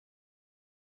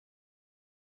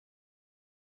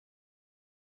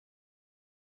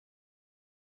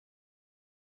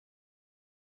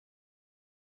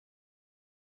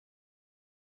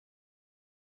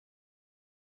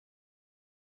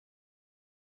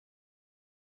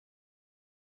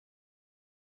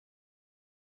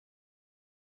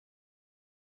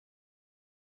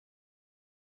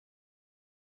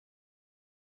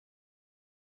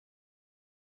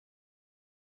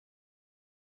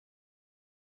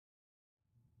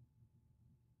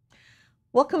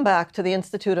Welcome back to the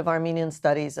Institute of Armenian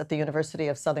Studies at the University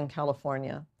of Southern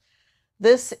California.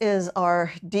 This is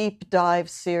our deep dive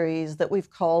series that we've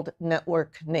called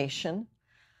Network Nation.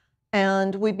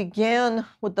 And we began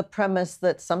with the premise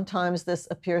that sometimes this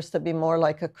appears to be more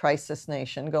like a crisis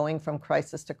nation, going from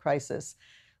crisis to crisis.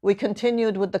 We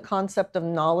continued with the concept of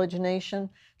knowledge nation,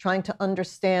 trying to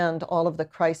understand all of the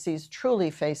crises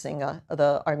truly facing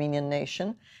the Armenian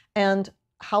nation and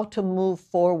how to move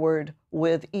forward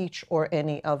with each or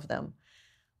any of them.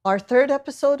 Our third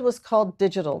episode was called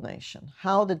Digital Nation,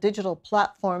 how the digital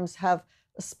platforms have,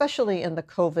 especially in the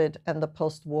COVID and the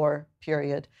post-war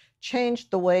period, changed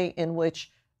the way in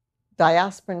which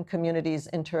diasporan communities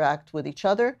interact with each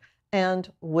other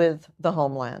and with the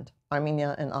homeland,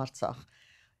 Armenia and Artsakh.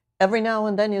 Every now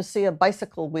and then you see a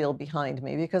bicycle wheel behind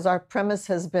me because our premise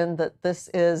has been that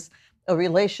this is a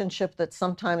relationship that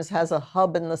sometimes has a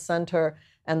hub in the center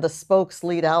and the spokes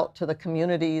lead out to the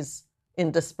communities in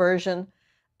dispersion.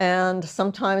 And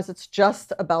sometimes it's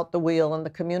just about the wheel and the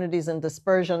communities in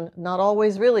dispersion, not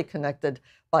always really connected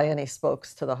by any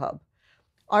spokes to the hub.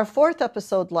 Our fourth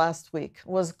episode last week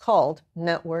was called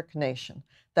Network Nation.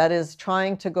 That is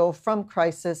trying to go from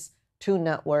crisis to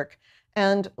network.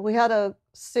 And we had a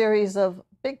series of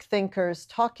big thinkers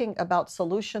talking about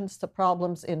solutions to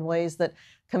problems in ways that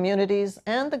communities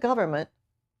and the government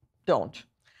don't.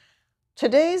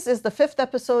 Today's is the fifth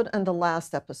episode and the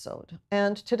last episode.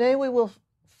 And today we will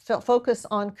focus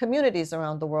on communities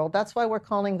around the world. That's why we're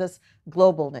calling this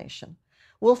Global Nation.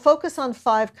 We'll focus on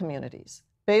 5 communities: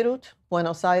 Beirut,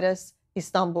 Buenos Aires,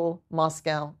 Istanbul,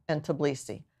 Moscow, and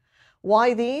Tbilisi.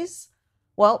 Why these?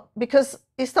 Well, because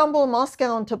Istanbul,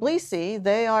 Moscow, and Tbilisi,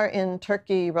 they are in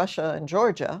Turkey, Russia, and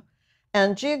Georgia.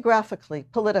 And geographically,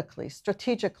 politically,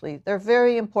 strategically, they're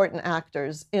very important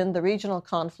actors in the regional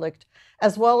conflict,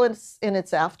 as well as in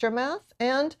its aftermath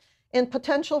and in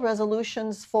potential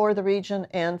resolutions for the region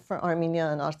and for Armenia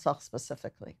and Artsakh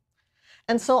specifically.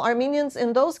 And so Armenians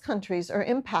in those countries are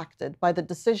impacted by the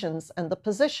decisions and the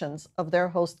positions of their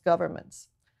host governments.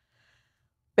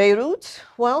 Beirut,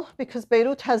 well, because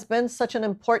Beirut has been such an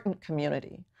important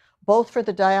community, both for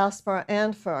the diaspora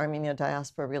and for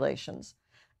Armenia-diaspora relations,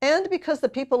 and because the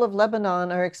people of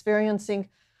Lebanon are experiencing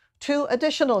 2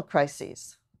 additional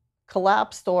crises: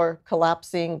 collapsed or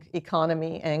collapsing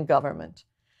economy and government.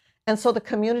 And so the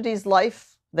community's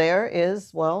life there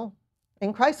is, well,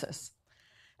 in crisis.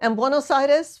 And Buenos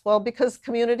Aires, well, because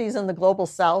communities in the global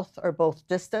south are both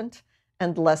distant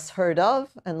and less heard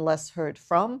of and less heard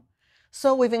from.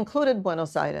 So we've included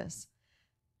Buenos Aires.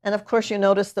 And of course, you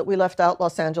notice that we left out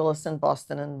Los Angeles and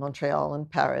Boston and Montreal and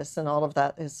Paris, and all of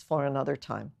that is for another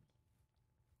time.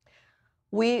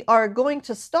 We are going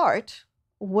to start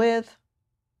with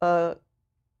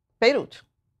Beirut.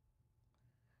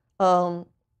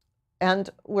 And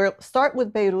we'll start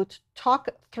with Beirut, talk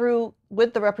through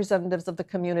with the representatives of the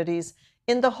communities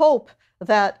in the hope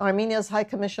that Armenia's High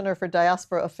Commissioner for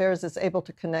Diaspora Affairs is able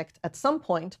to connect at some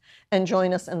point and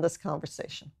join us in this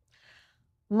conversation.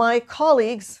 My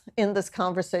colleagues in this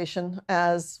conversation,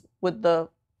 as with the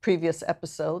previous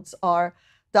episodes, are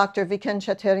Dr. Vicken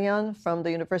Cheterian from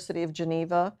the University of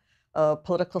Geneva, a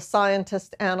political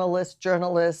scientist, analyst,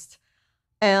 journalist,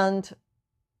 and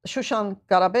Shushan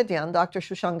Karapetian, Dr.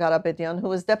 Shushan Karapetian,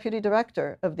 who is Deputy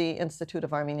Director of the Institute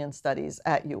of Armenian Studies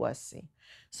at USC.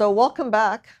 So welcome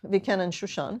back, Vicken and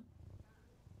Shushan.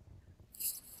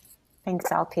 Thanks,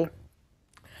 Salpi.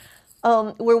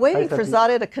 We're waiting for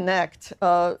Zareh to connect,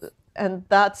 and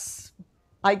that's,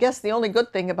 I guess the only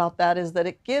good thing about that is that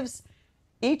it gives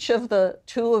each of the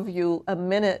 2 of you a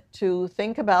minute to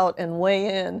think about and weigh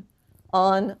in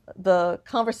on the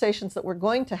conversations that we're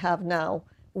going to have now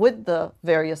with the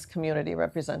various community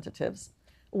representatives.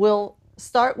 We'll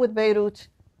start with Beirut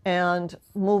and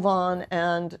move on,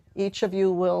 and each of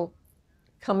you will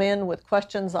come in with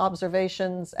questions,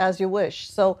 observations, as you wish.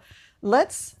 So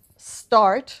let's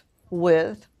start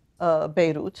with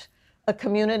Beirut, a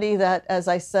community that, as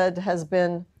I said, has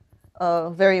been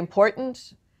very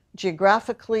important,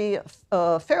 geographically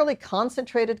a fairly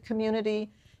concentrated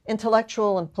community,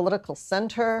 intellectual and political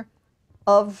center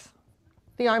of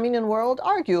the Armenian world,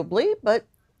 arguably, but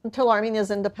until Armenia's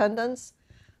independence,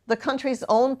 the country's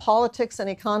own politics and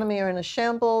economy are in a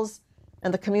shambles,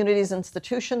 and the community's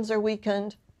institutions are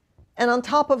weakened. And on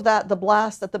top of that, the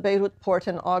blast at the Beirut port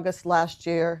in August last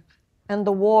year, and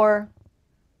the war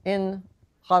in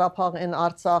Karapakh, in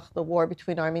Artsakh, the war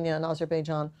between Armenia and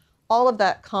Azerbaijan, all of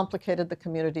that complicated the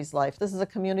community's life. This is a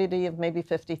community of maybe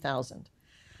 50,000.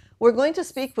 We're going to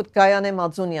speak with Kayaneh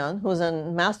Madzounian, who's a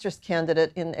master's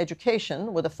candidate in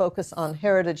education with a focus on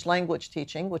heritage language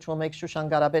teaching, which will make Shushan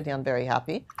Karapetian very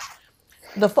happy.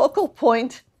 The focal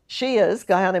point,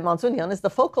 Kayaneh Madzounian, is the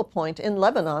focal point in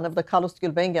Lebanon of the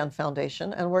Gulbenkian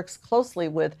Foundation and works closely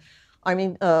with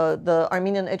the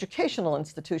Armenian educational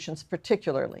institutions,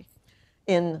 particularly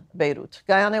in Beirut.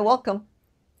 Kayaneh, welcome.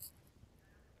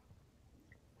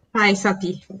 Hi,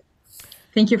 Salpi.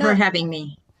 Thank you for having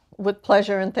me. With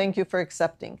pleasure, and thank you for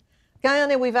accepting.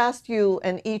 Kayaneh, we've asked you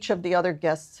and each of the other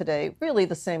guests today really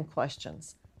the same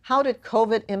questions. How did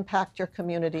COVID impact your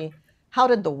community? How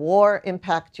did the war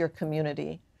impact your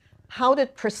community? How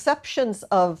did perceptions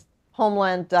of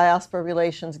homeland diaspora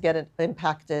relations get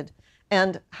impacted?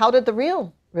 And how did the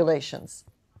real relations,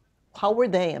 how were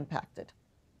they impacted?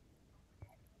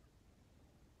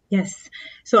 Yes.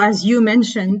 So as you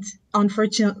mentioned,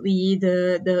 unfortunately,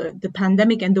 the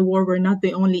pandemic and the war were not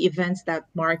the only events that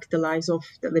marked the lives of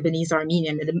the Lebanese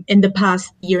Armenian in the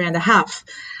past year and a half.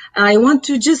 I want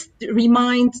to just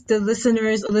remind the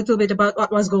listeners a little bit about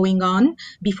what was going on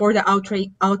before the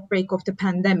outbreak of the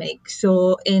pandemic.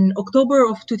 So in October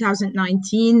of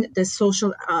 2019, the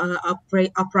social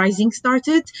uprising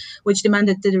started, which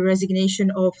demanded the resignation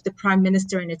of the prime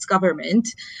minister and its government.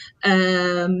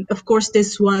 Of course,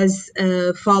 this was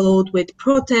followed with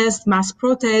protests, mass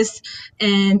protests,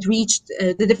 and reached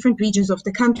the different regions of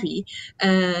the country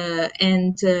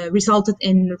and resulted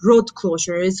in road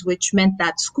closures, which meant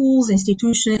that schools,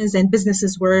 institutions, and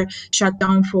businesses were shut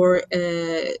down for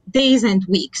days and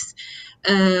weeks.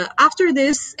 After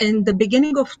this, in the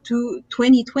beginning of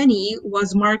 2020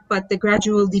 was marked by the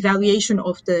gradual devaluation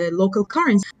of the local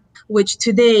currency, which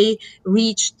today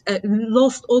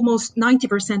lost almost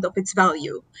 90% of its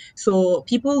value. So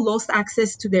people lost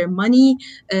access to their money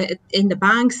in the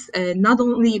banks, not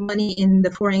only money in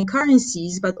the foreign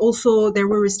currencies, but also there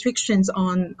were restrictions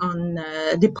on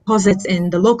deposits in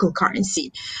the local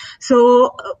currency.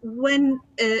 So when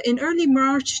in early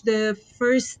March, the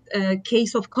first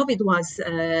case of COVID was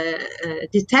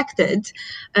detected,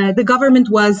 the government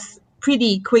was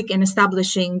pretty quick in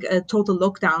establishing a total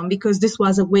lockdown because this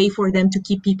was a way for them to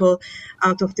keep people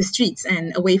out of the streets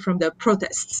and away from the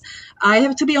protests. I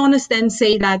have to be honest and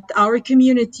say that our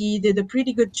community did a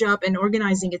pretty good job in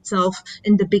organizing itself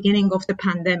in the beginning of the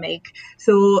pandemic.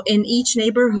 So in each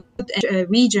neighborhood and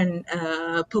region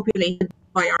populated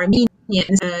by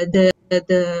Armenians,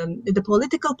 the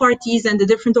political parties and the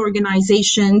different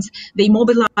organizations, they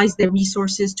mobilized their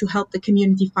resources to help the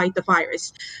community fight the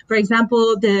virus. For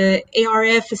example, the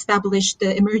ARF established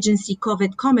the Emergency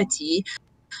COVID Committee,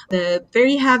 the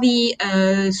very heavy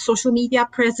social media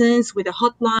presence with a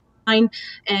hotline.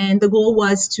 And the goal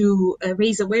was to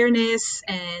raise awareness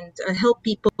and help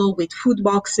people with food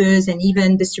boxes and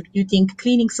even distributing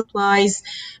cleaning supplies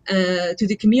to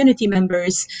the community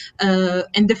members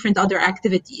and different other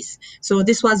activities. So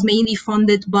this was mainly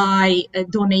funded by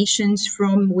donations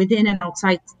from within and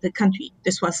outside the country.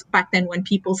 This was back then when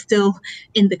people still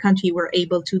in the country were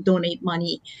able to donate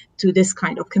money to this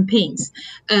kind of campaigns.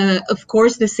 Of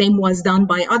course, the same was done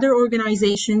by other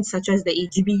organizations such as the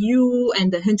AGBU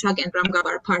and the Hinchag and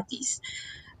Ramgabar parties.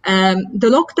 The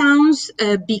lockdowns,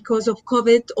 because of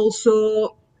COVID,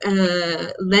 also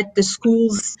let the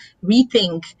schools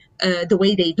rethink the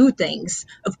way they do things.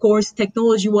 Of course,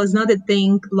 technology was not a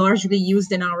thing largely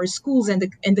used in our schools and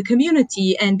the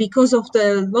community. And because of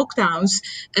the lockdowns,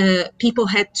 people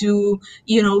had to,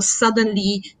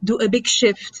 suddenly do a big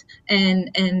shift and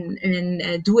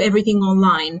do everything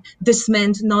online. This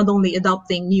meant not only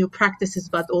adopting new practices,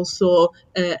 but also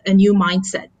a new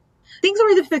mindset. Things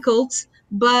were difficult,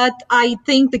 but I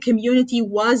think the community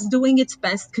was doing its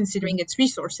best considering its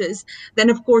resources.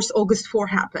 Then, of course, August 4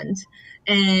 happened.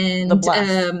 And the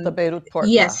blast, the Beirut port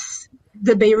blast.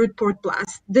 The Beirut port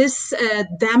blast. This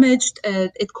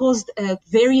it caused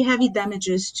very heavy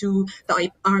damages to the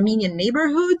Armenian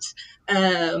neighborhoods,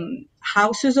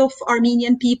 houses of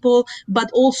Armenian people,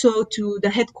 but also to the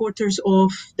headquarters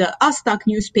of the Astak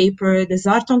newspaper, the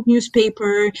Zartonk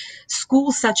newspaper,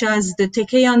 schools such as the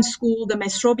Tekeyan school, the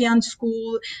Mesrobian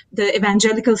school, the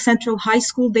Evangelical Central High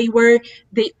School. They were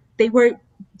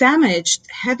damaged,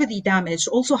 heavily damaged.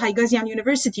 Also, Ghazarian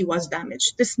University was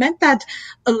damaged. This meant that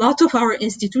a lot of our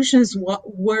institutions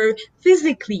were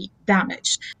physically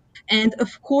damaged. And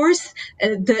of course,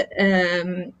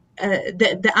 the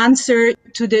answer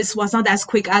to this was not as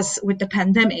quick as with the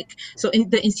pandemic. So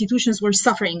the institutions were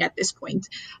suffering at this point.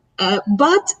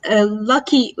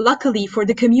 Luckily for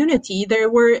the community, there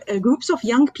were groups of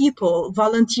young people,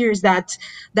 volunteers that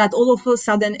all of a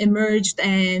sudden emerged,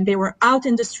 and they were out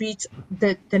in the streets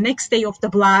the next day of the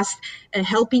blast,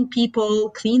 helping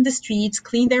people clean the streets,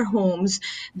 clean their homes.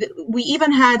 We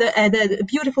even had a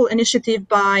beautiful initiative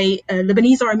by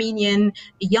Lebanese Armenian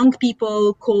young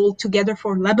people called Together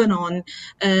for Lebanon.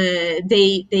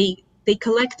 They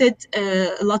collected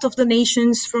a lot of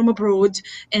donations from abroad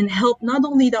and helped not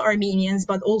only the Armenians,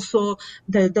 but also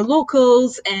the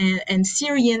locals and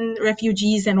Syrian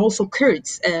refugees, and also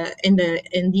Kurds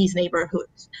in these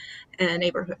neighborhoods.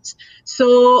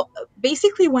 So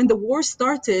basically, when the war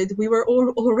started, we were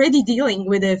already dealing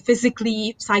with a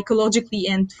physically, psychologically,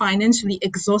 and financially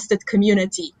exhausted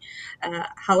community.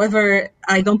 However,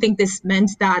 I don't think this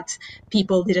meant that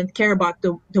people didn't care about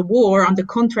the war. On the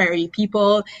contrary,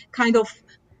 people kind of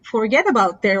forget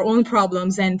about their own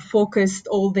problems and focused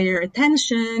all their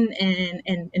attention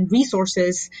and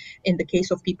resources, in the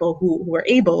case of people who were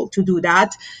able to do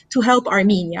that, to help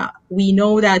Armenia. We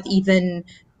know that even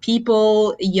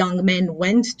young men,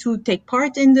 went to take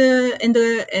part in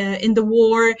the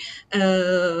war,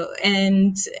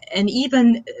 and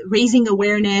even raising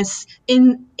awareness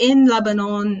in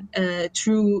Lebanon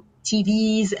through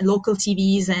TVs, local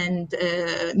TVs, and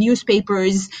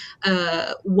newspapers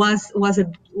was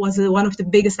one of the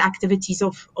biggest activities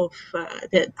of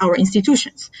our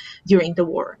institutions during the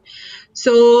war.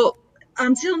 So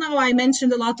until now, I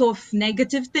mentioned a lot of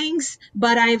negative things,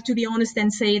 but I have to be honest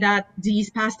and say that these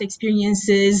past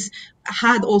experiences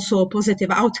had also positive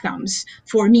outcomes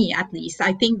for me, at least.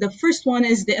 I think the first one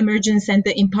is the emergence and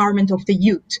the empowerment of the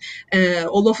youth.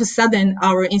 All of a sudden,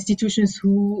 our institutions,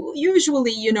 who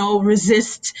usually,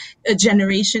 resist a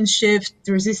generation shift,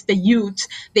 resist the youth,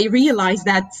 they realize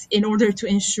that in order to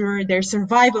ensure their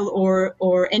survival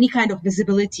or any kind of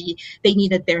visibility, they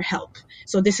needed their help.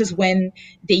 So this is when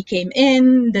they came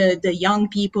in, the young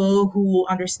people who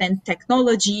understand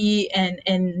technology and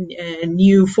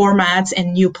new formats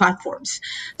and new platforms.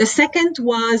 The second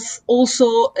was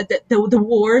also the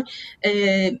war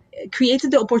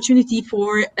created the opportunity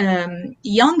for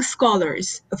young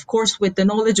scholars, of course, with the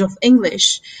knowledge of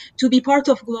English, to be part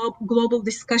of global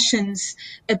discussions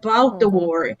about the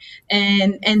war.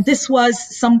 And this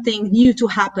was something new to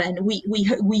happen.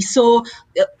 We saw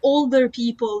older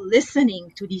people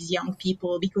listening to these young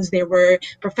people because they were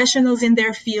professionals in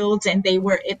their fields, and they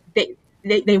were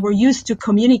used to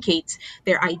communicate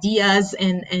their ideas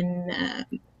and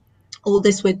all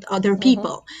this with other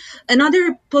people.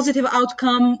 Another positive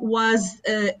outcome was,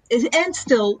 and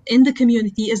still in the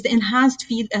community, is the enhanced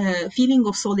feeling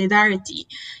of solidarity.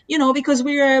 Because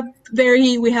we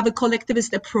have a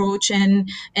collectivist approach, and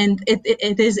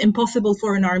it is impossible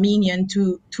for an Armenian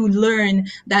to learn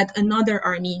that another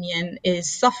Armenian is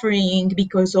suffering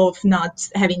because of not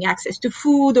having access to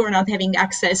food or not having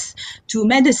access to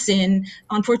medicine.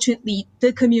 Unfortunately,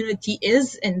 the community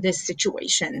is in this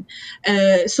situation.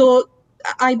 So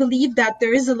I believe that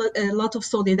there is a lot of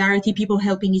solidarity, people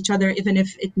helping each other, even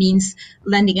if it means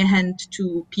lending a hand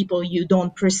to people you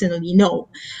don't personally know.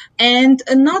 And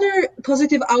another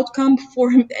positive outcome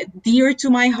dear to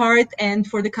my heart and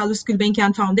for the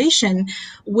Gulbenkian Foundation,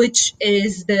 which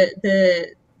is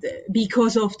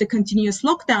because of the continuous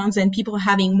lockdowns and people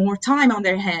having more time on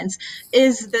their hands,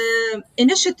 is the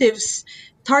initiatives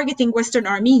targeting Western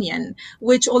Armenian,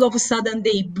 which all of a sudden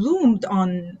they bloomed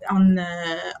on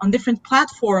different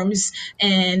platforms,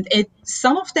 and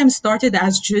some of them started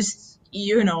as just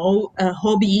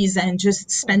hobbies and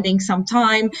just spending some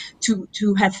time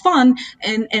to have fun,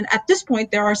 and at this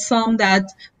point there are some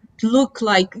that look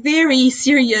like very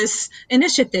serious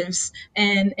initiatives,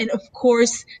 and of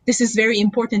course this is very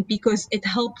important because it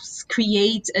helps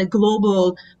create a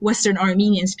global Western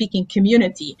Armenian speaking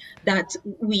community that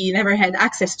we never had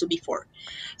access to before.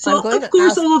 So of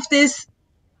course all of this,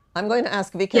 I'm going to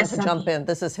ask Vicken to jump in.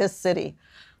 This is his city.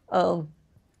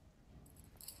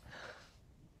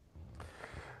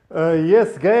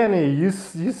 Yes, Kayaneh,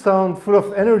 you sound full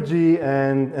of energy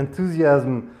and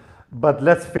enthusiasm. But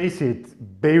let's face it,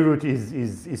 Beirut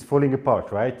is falling apart,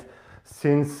 right?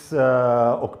 Since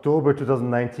October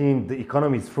 2019, the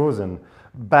economy is frozen.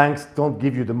 Banks don't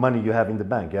give you the money you have in the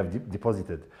bank, you have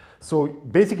deposited. So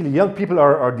basically, young people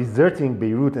are deserting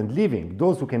Beirut and leaving.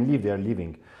 Those who can leave, they are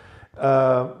leaving.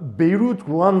 Beirut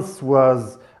once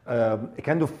was a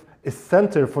kind of a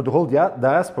center for the whole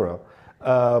diaspora.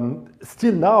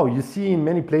 Still now, you see in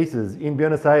many places, in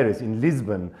Buenos Aires, in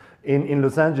Lisbon, in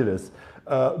Los Angeles,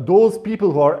 those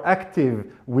people who are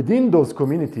active within those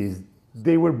communities,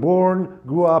 they were born,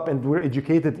 grew up, and were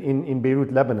educated in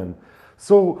Beirut, Lebanon.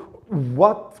 So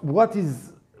what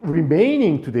is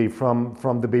remaining today from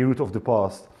the Beirut of the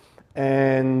past?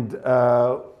 And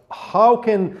how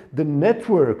can the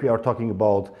network we are talking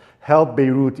about help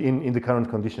Beirut in the current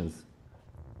conditions?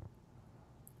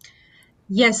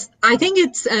 Yes, I think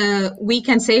it's we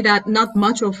can say that not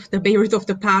much of the Beirut of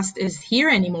the past is here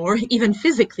anymore, even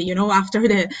physically, you know, after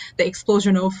the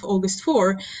explosion of August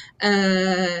 4.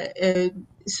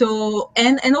 So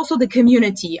and also the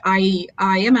community. I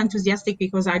am enthusiastic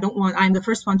because I'm the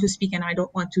first one to speak, and I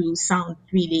don't want to sound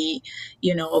really,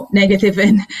 you know, negative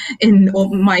in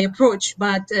my approach.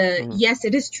 But yes,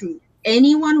 it is true.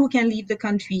 Anyone who can leave the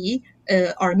country,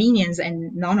 Armenians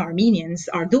and non-Armenians,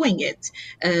 are doing it.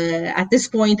 At this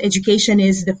point, education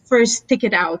is the first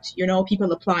ticket out. You know,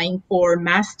 people applying for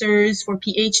masters, for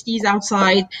PhDs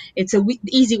outside. It's a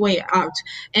easy way out,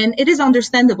 and it is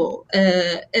understandable.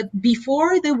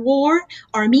 Before the war,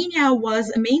 Armenia was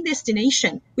a main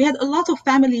destination. We had a lot of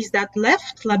families that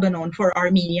left Lebanon for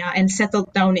Armenia and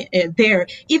settled down there,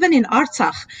 even in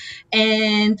Artsakh.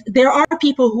 And there are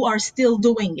people who are still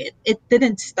doing it. It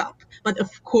didn't stop. But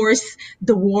of course,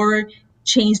 the war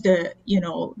changed the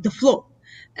flow.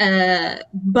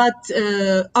 But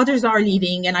others are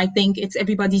leaving, and I think it's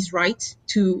everybody's right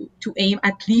to aim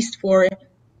at least for,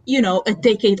 you know, a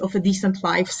decade of a decent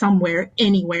life somewhere,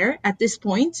 anywhere at this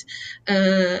point.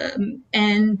 We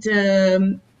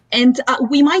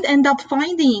might end up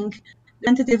finding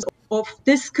representatives of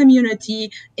this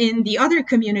community in the other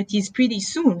communities pretty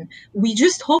soon. We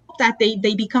just hope that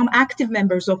they become active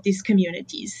members of these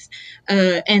communities,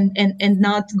 and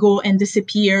not go and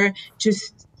disappear,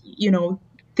 just, you know,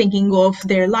 thinking of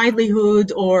their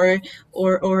livelihood or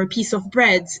a piece of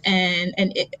bread,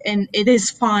 and it is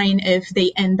fine if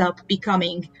they end up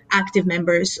becoming active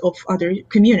members of other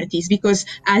communities, because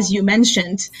as you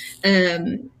mentioned,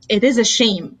 it is a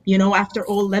shame, you know, after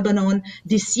all, Lebanon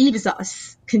deceives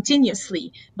us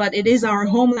continuously, but it is our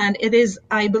homeland.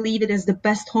 I believe it is the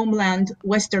best homeland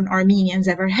Western Armenians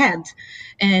ever had,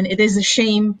 and it is a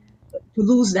shame to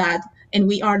lose that, and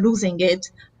we are losing it.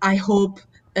 I hope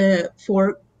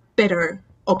for better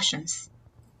options.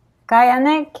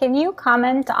 Kayaneh, can you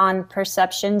comment on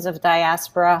perceptions of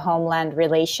diaspora-homeland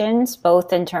relations,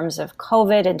 both in terms of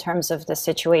COVID, in terms of the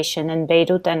situation in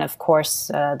Beirut, and of course,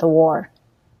 the war?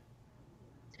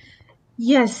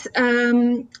 Yes,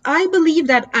 I believe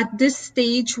that at this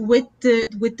stage, with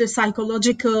the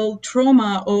psychological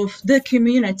trauma of the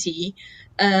community,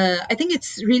 I think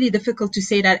it's really difficult to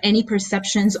say that any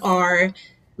perceptions are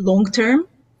long-term.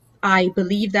 I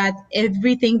believe that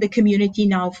everything the community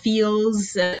now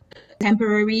feels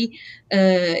temporary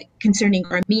concerning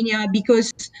Armenia,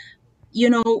 because, you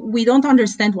know, we don't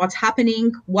understand what's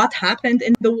happening, what happened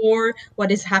in the war, what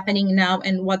is happening now,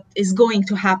 and what is going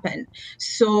to happen.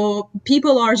 So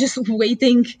people are just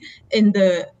waiting in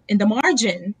the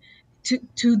margin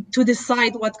to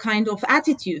decide what kind of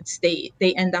attitudes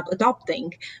they end up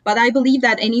adopting. But I believe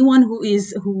that anyone who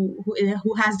has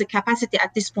the capacity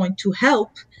at this point to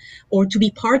help or to be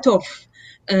part of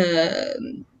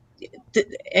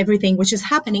everything which is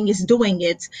happening is doing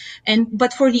it.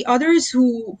 But for the others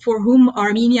for whom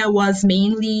Armenia was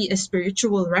mainly a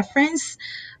spiritual reference,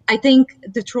 I think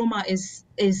the trauma is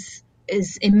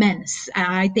immense.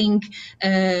 I think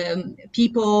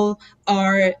people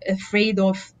are afraid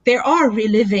of, they are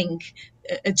reliving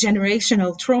a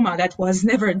generational trauma that was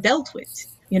never dealt with,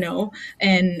 you know,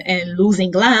 and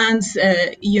losing lands,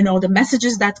 you know, the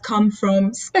messages that come from,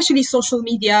 especially social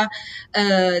media,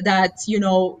 that, you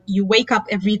know, you wake up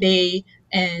every day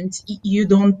and you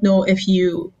don't know if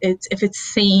it's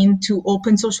sane to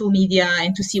open social media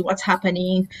and to see what's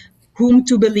happening, whom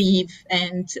to believe,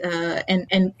 and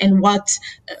what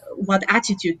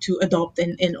attitude to adopt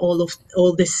in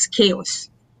all this chaos.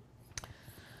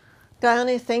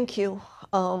 Kayaneh, thank you.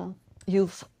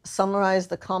 You've summarized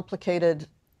the complicated,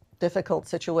 difficult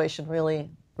situation really,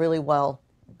 really well,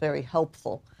 very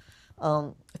helpful.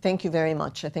 Thank you very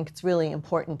much. I think it's really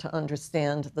important to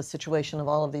understand the situation of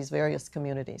all of these various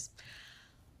communities.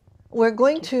 We're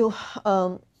going to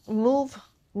move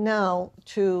now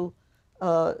to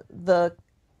the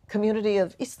community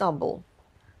of Istanbul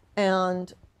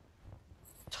and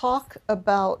talk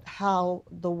about how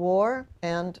the war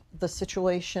and the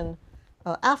situation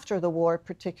after the war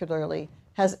particularly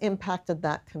has impacted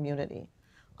that community.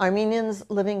 Armenians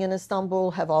living in Istanbul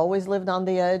have always lived on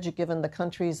the edge given the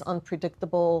country's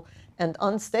unpredictable and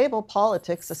unstable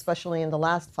politics, especially in the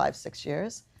last 5-6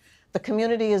 years. The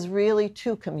community is really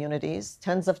two communities,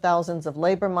 tens of thousands of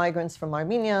labor migrants from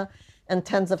Armenia and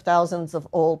tens of thousands of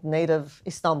old native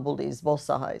Istanbulis,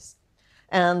 Volsahais.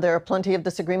 And there are plenty of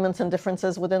disagreements and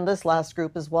differences within this last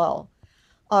group as well.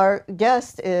 Our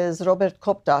guest is Robert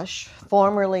Koptas,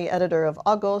 formerly editor of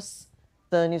Agos,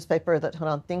 the newspaper that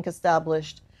Hrant Dink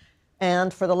established.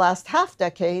 And for the last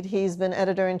half-decade, he's been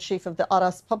editor-in-chief of the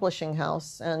Aras Publishing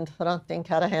House, and Hrant Dink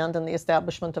had a hand in the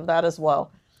establishment of that as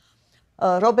well.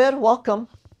 Robert, welcome.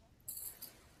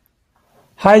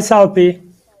 Hi, Salpi.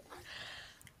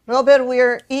 Robert,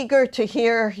 we're eager to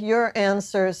hear your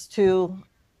answers to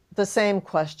the same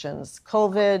questions: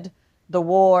 COVID, the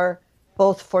war,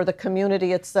 both for the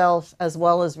community itself as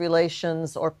well as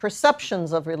relations or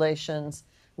perceptions of relations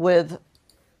with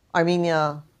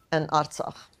Armenia and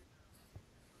Artsakh.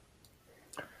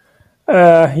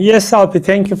 Yes, Salpi,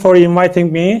 thank you for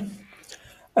inviting me.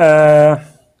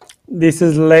 This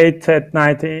is late at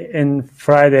night in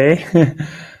Friday.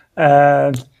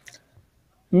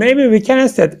 Maybe we can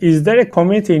ask that, is there a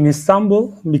community in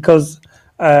Istanbul? Because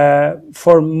I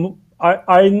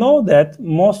know that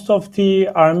most of the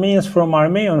Armenians from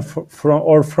Armenia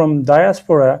or from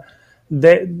diaspora,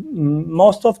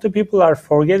 most of the people are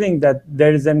forgetting that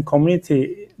there is a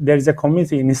community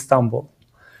in Istanbul,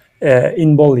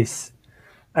 in Bolis.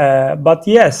 But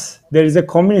yes, there is a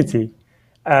community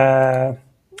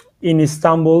in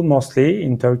Istanbul, mostly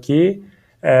in Turkey,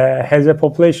 has a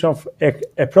population of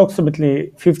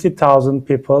approximately 50,000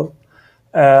 people.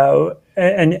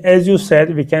 And as you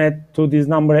said, we can add to this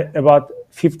number about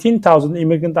 15,000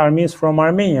 immigrant Armenians from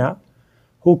Armenia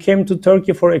who came to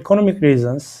Turkey for economic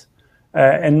reasons,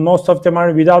 and most of them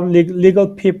are without legal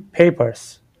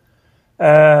papers.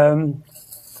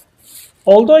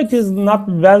 Although it is not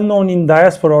well known in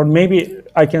diaspora, or maybe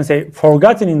I can say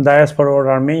forgotten in diaspora or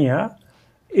Armenia,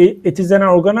 it is a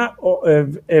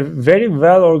very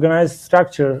well organized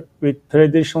structure with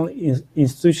traditional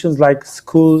institutions like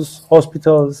schools,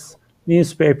 hospitals,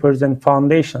 newspapers, and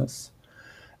foundations.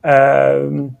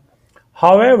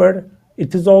 However,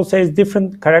 it is also has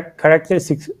different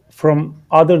characteristics from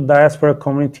other diaspora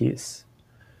communities.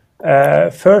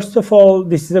 First of all,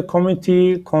 this is a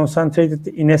community concentrated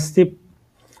in a steppe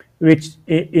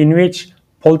in which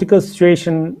political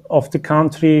situation of the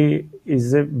country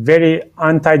is very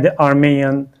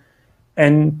anti-Armenian,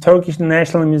 and Turkish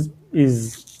nationalism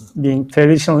is being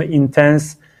traditionally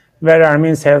intense, where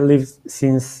Armenians have lived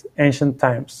since ancient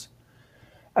times.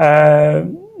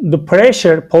 The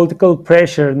pressure, political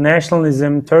pressure,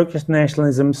 nationalism, Turkish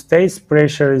nationalism, state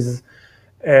pressure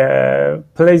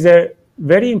plays a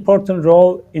very important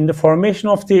role in the formation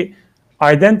of the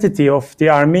identity of the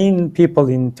Armenian people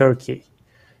in Turkey.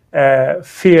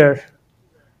 Fear,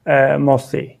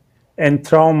 mostly, and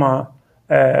trauma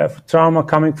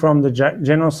coming from the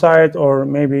genocide, or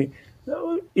maybe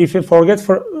if you forget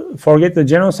the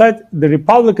genocide, the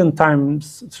Republican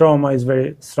times trauma is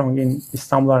very strong in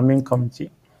Istanbul Armenian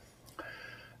community.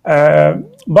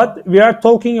 But we are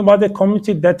talking about a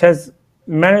community that has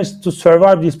managed to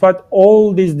survive despite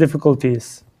all these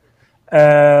difficulties.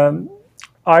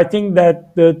 I think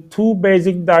that the two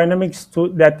basic dynamics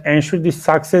that ensure this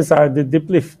success are the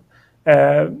deeply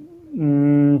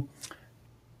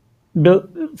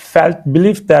felt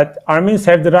belief that Armenians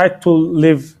have the right to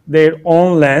live their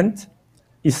own land,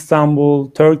 Istanbul,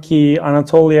 Turkey,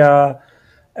 Anatolia,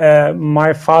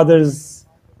 my father's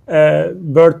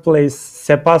birthplace,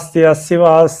 Sepastia,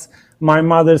 Sivas, my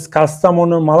mother's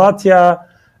Kastamonu, Malatya,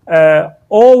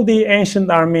 all the ancient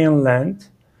Armenian land.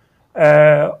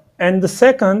 And the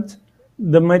second,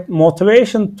 the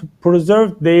motivation to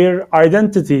preserve their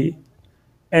identity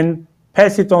and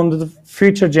pass it on to the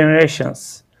future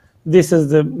generations. This is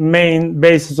the main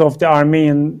basis of the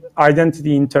Armenian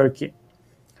identity in Turkey.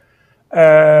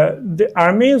 The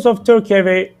Armenians of Turkey have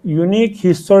a unique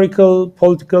historical,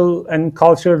 political, and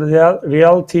cultural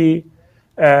reality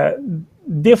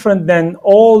different than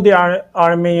all the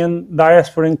Armenian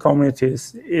diasporan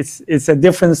communities. It's a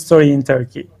different story in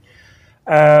Turkey.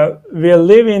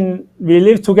 We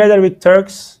live together with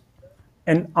Turks,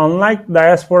 and unlike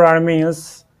diaspora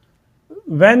Armenians,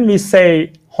 when we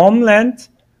say homeland,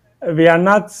 we are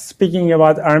not speaking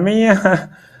about Armenia,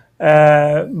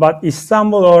 but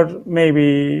Istanbul, or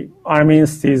maybe Armenian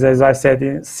cities, as I said,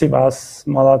 in Sivas,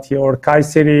 Malatya, or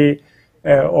Kayseri,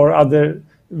 or other,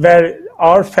 where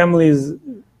our families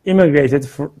immigrated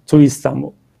to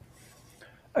Istanbul.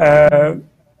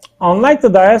 Unlike the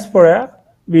diaspora,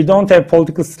 we don't have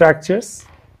political structures.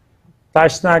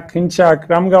 Tashnak, Kınçak,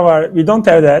 Ramgavar, we don't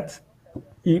have that.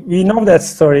 We know that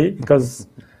story because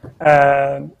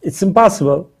it's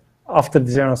impossible after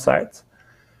the genocide.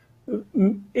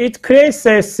 It creates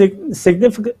a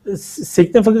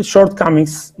significant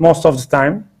shortcomings most of the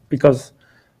time because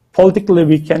politically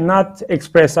we cannot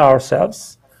express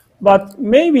ourselves. But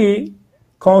maybe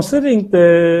considering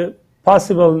the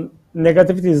possible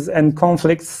negativities and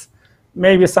conflicts,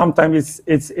 maybe sometimes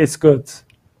it's good.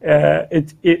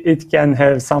 It can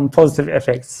have some positive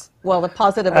effects. Well, the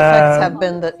positive effects have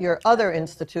been that your other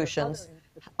institutions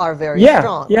are very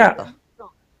strong.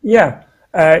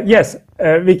 Yes,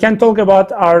 we can talk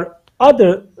about our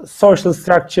other social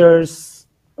structures,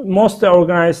 mostly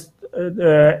organized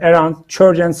around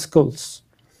church and schools.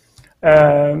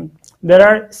 There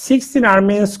are 16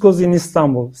 Armenian schools in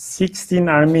Istanbul. 16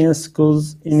 Armenian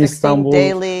schools in 16 Istanbul.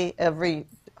 daily, every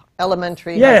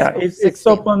elementary. It's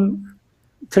open.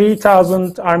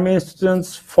 3,000 Armenian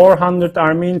students, 400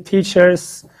 Armenian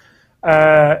teachers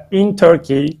in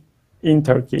Turkey.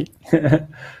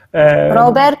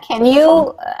 Robert, can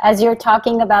you, as you're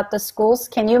talking about the schools,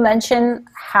 can you mention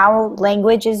how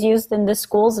language is used in the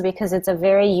schools? Because it's a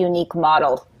very unique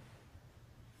model.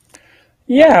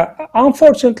 Yeah,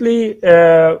 unfortunately,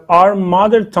 our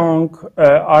mother tongue,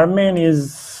 Armenian,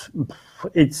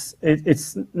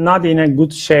 it's not in a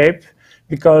good shape,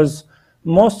 because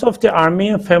most of the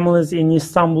Armenian families in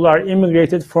Istanbul are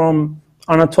immigrated from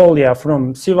Anatolia,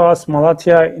 from Sivas,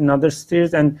 Malatya, in other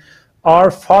cities, and our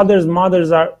fathers,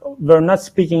 mothers were not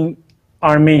speaking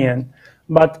Armenian.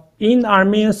 But in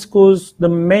Armenian schools, the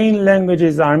main language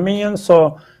is Armenian,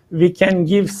 so we can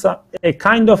give a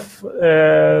kind of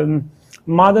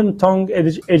modern tongue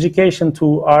education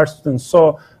to our students.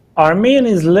 So Armenian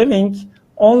is living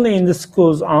only in the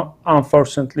schools,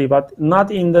 unfortunately, but not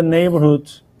in the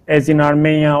neighborhood, as in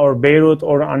Armenia or Beirut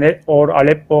or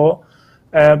Aleppo.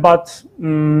 But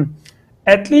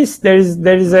at least there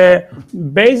is a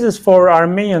basis for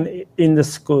Armenian in the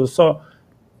school. So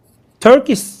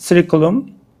Turkish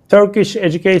curriculum, Turkish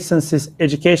education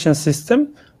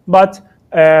system, but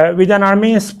with an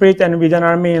Armenian spirit and with an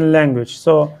Armenian language.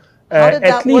 So how did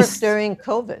that work during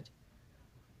COVID?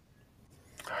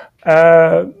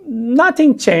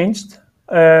 Nothing changed.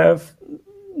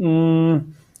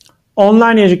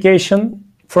 Online education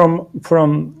from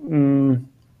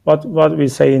what we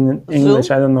say in English,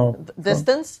 Zoom? I don't know.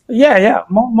 Distance?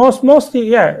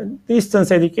 Mostly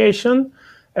distance education.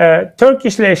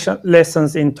 Turkish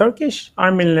lessons in Turkish,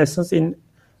 Armenian lessons in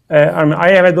Armenian.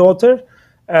 I have a daughter.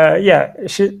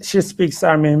 She speaks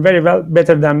Armenian very well,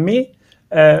 better than me.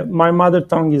 My mother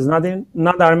tongue is not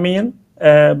Armenian,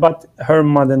 but her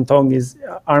mother tongue is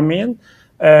Armenian.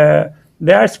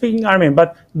 They are speaking Armenian,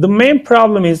 but the main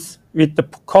problem is with the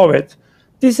COVID.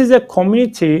 This is a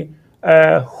community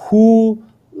who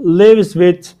lives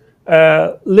with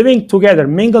living together,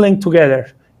 mingling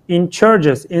together in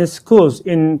churches, in schools,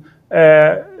 in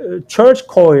church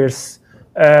choirs,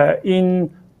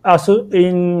 in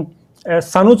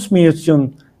Sanuts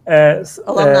Museum,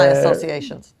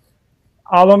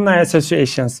 alumni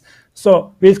associations.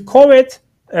 So with COVID,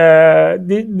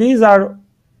 these are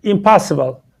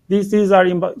impossible. These are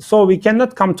so we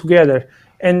cannot come together,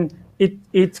 and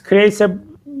it creates a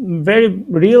very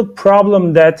real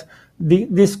problem that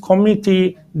this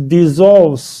community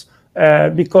dissolves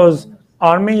because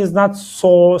Armenia is not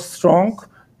so strong.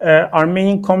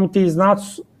 Armenian community is not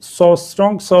so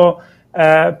strong, so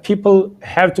people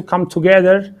have to come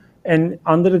together, and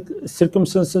under the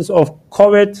circumstances of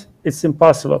COVID, it's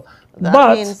impossible.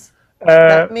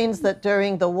 That means that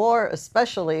during the war,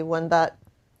 especially when that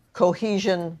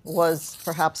cohesion was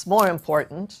perhaps more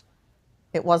important,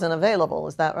 it wasn't available.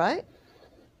 Is that right?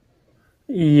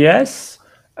 Yes,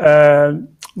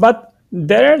 but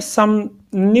there are some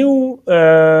new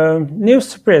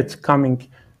spirit coming.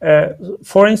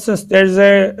 For instance, there's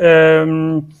a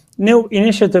new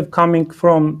initiative coming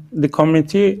from the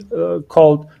community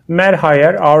called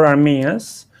Merhayer, Our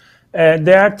Armenians.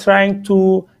 They are trying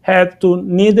to help to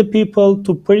needy people,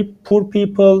 to poor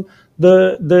people,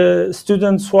 the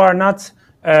students who are not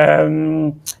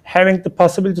having the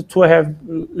possibility to have,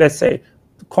 let's say,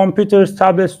 computers,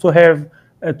 tablets, to have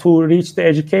to reach the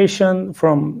education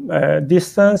from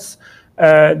distance.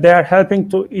 They are helping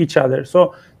to each other.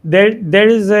 So there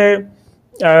is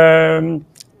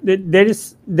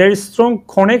strong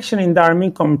connection in the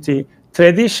Armenian community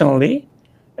traditionally,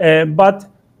 but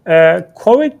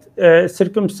COVID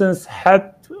circumstance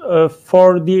helped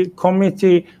for the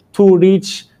community to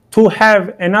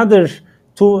have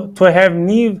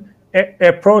new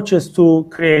approaches to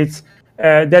create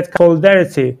that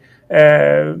solidarity,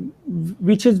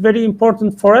 which is very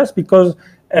important for us, because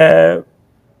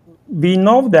we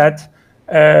know that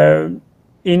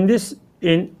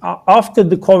after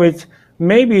the COVID,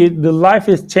 maybe the life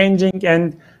is changing,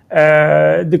 and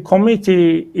the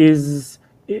community is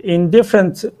in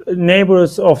different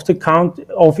neighborhoods of the county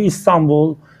of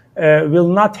Istanbul will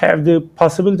not have the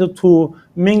possibility to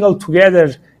mingle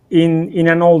together in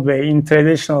an old way, in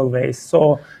traditional ways.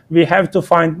 So we have to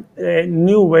find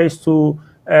new ways to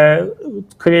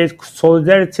create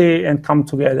solidarity and come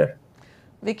together.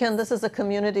 Vicken, this is a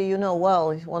community you know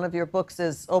well. One of your books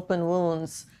is Open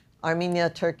Wounds, Armenia,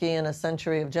 Turkey, and a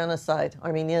Century of Genocide.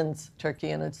 Armenians,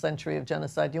 Turkey, and a Century of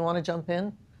Genocide. Do you want to jump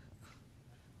in?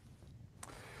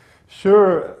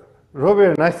 Sure.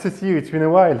 Robert, nice to see you. It's been a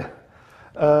while.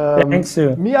 Thanks,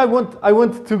 you. Me, I want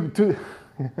to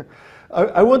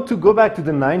I want to go back to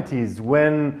the 90s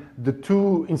when the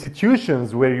two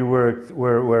institutions where you worked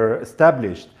were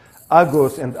established,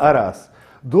 Agos and Aras.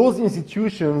 Those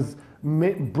institutions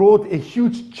brought a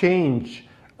huge change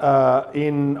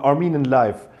in Armenian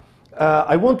life.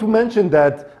 I want to mention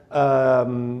that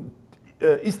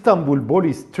Istanbul,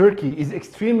 Bolis, Turkey is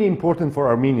extremely important for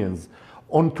Armenians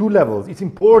on two levels. It's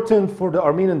important for the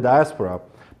Armenian diaspora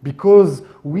because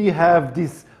we have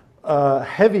this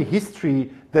heavy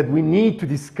history that we need to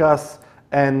discuss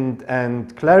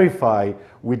and clarify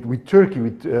with Turkey,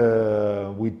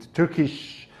 with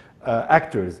Turkish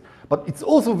actors. But it's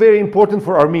also very important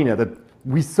for Armenia that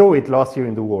we saw it last year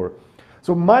in the war.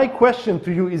 So my question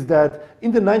to you is that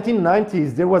in the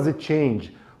 1990s, there was a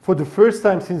change. For the first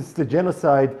time since the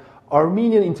genocide,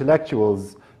 Armenian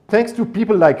intellectuals, thanks to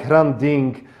people like Hrant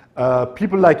Dink,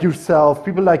 people like yourself,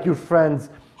 people like your friends,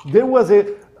 there was a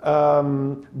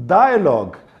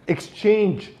dialogue,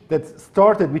 exchange that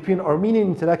started between Armenian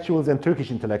intellectuals and Turkish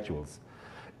intellectuals.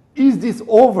 Is this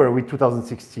over with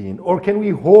 2016, or can we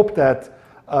hope that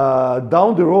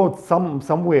down the road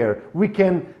somewhere we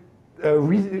can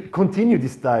continue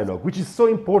this dialogue, which is so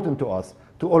important to us,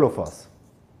 to all of us?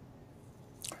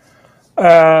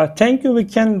 Thank you.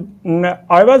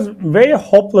 I was very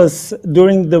hopeless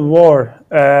during the war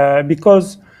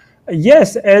because,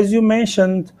 yes, as you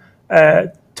mentioned,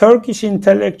 Turkish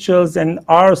intellectuals and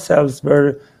ourselves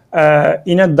were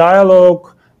in a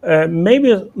dialogue.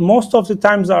 Maybe most of the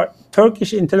times our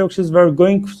Turkish intellectuals were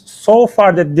going so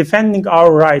far that defending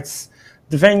our rights,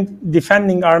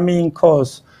 defending Armenian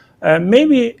cause.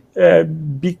 Maybe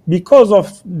because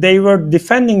of they were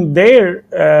defending their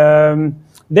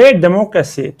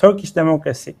democracy, Turkish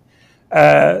democracy.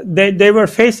 They were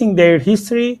facing their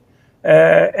history,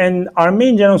 and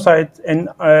Armenian genocide and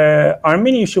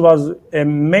Armenian issue was a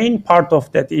main part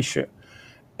of that issue.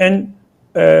 And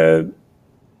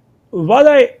what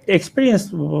I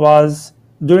experienced was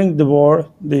during the war,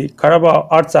 the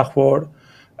Karabakh-Artsakh war,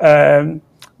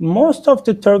 most of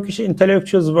the Turkish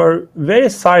intellectuals were very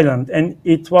silent, and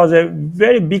it was a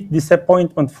very big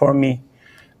disappointment for me.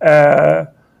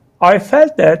 I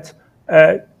felt that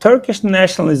Turkish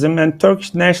nationalism and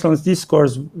Turkish nationalist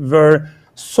discourse were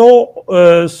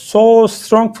so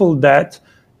strongful that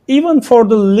even for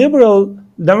the liberal,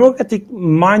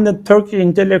 democratic-minded Turkish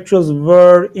intellectuals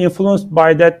were influenced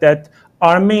by that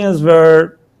Armenians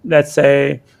were, let's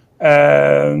say,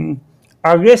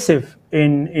 aggressive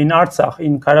in Artsakh,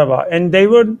 in Karabakh, and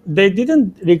they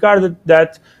didn't regard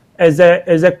that as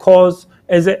a cause,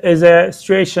 as a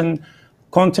situation,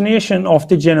 continuation of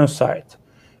the genocide.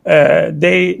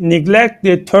 They neglect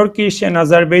the Turkish and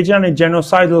Azerbaijani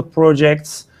genocidal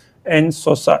projects and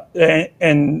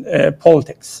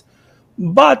politics.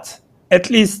 But at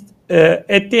least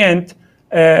at the end,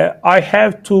 I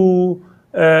have to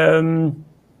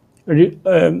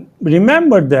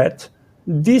remember that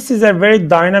this is a very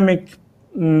dynamic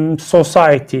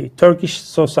society, Turkish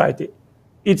society.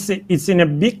 It's in a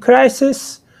big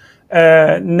crisis,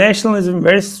 nationalism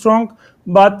very strong,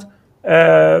 but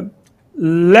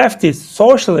leftist,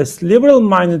 socialist,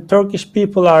 liberal-minded Turkish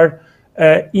people are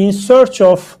in search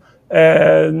of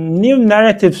new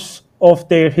narratives of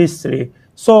their history.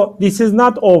 So this is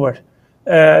not over.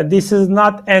 This is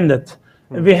not ended.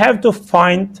 We have to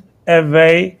find a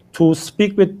way to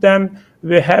speak with them.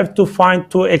 We have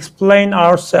to explain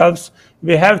ourselves.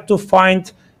 We have to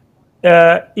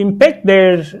impact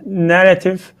their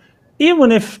narrative,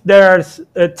 even if there are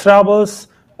troubles.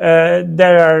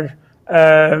 There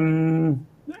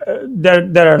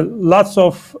are lots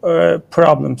of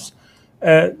problems.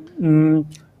 The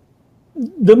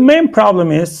main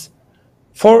problem is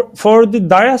for the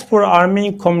diaspora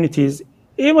Armenian communities,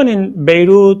 even in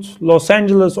Beirut, Los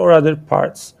Angeles, or other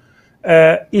parts,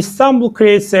 Istanbul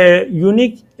creates a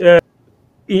unique,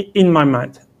 in my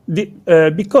mind,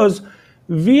 because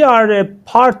we are a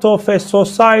part of a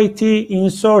society in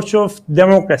search of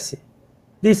democracy.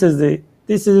 This is the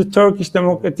Turkish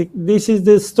democratic. This is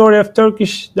the story of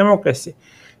Turkish democracy.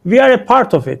 We are a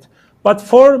part of it. But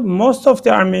for most of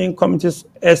the Armenian communities,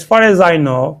 as far as I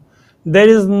know, there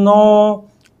is no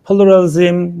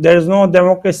pluralism. There is no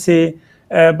democracy.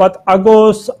 But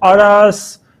Agos,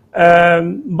 Aras,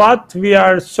 But we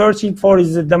are searching for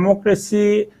is a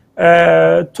democracy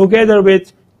together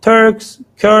with Turks,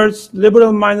 Kurds,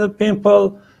 liberal-minded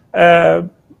people.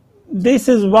 This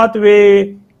is what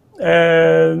we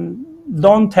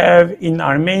don't have in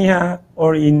Armenia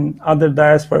or in other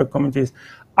diaspora communities.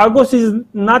 Agos is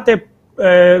not a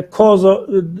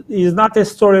is not a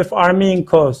story of Armenian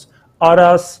cause.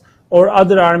 Aras or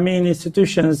other Armenian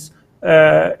institutions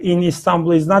in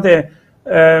Istanbul is not a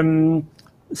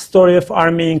story of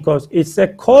Armenian cause. It's a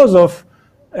cause of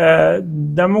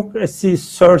democracy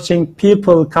searching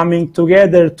people coming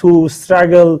together to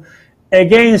struggle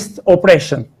against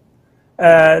oppression.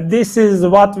 This is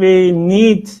what we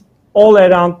need all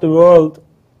around the world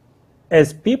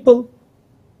as people,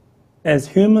 as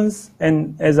humans,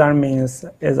 and as Armenians,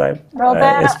 as Robert,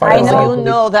 far as I You believe.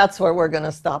 know that's where we're going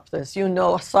to stop this. You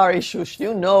know, sorry, Shush,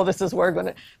 you know this is where we're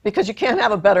going to, because you can't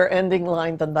have a better ending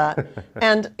line than that.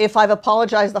 And if I've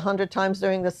apologized 100 times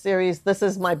during this series, this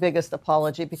is my biggest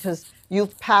apology, because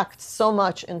you've packed so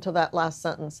much into that last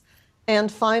sentence.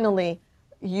 And finally,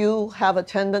 you have a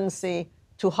tendency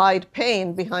to hide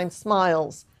pain behind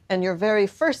smiles. And your very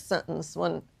first sentence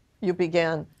when you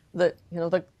began, that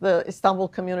the Istanbul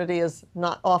community is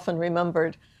not often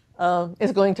remembered,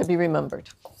 is going to be remembered.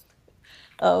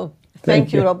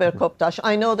 Thank you, Robert Koptas.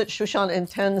 I know that Shushan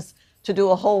intends to do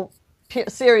a whole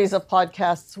series of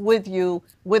podcasts with you,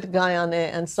 with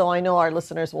Kayaneh, and so I know our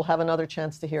listeners will have another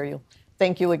chance to hear you.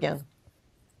 Thank you again.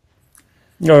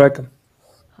 You're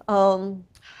welcome.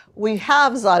 We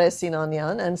have Zareh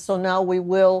Sinanyan, and so now we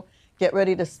will get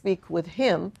ready to speak with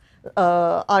him.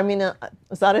 Zareh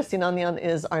Sinanyan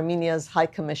is Armenia's High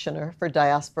Commissioner for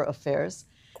Diaspora Affairs,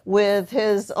 with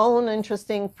his own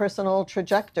interesting personal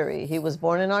trajectory. He was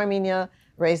born in Armenia,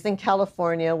 raised in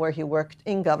California, where he worked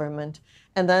in government,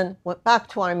 and then went back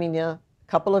to Armenia a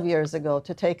couple of years ago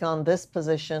to take on this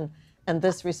position and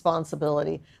this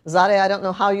responsibility. Zareh, I don't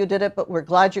know how you did it, but we're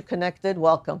glad you connected.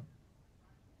 Welcome.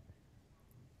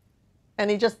 And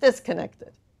he just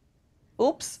disconnected.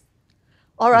 Oops.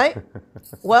 All right.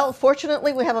 Well,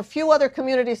 fortunately, we have a few other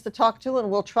communities to talk to,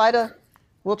 and we'll try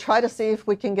to see if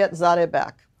we can get Zareh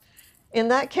back. In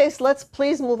that case, let's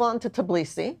please move on to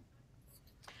Tbilisi.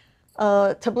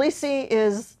 Tbilisi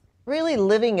is really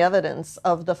living evidence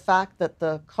of the fact that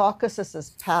the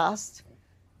Caucasus's past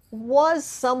was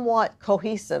somewhat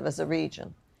cohesive as a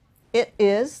region. It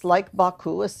is, like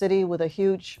Baku, a city with a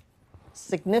huge,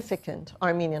 significant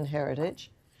Armenian heritage.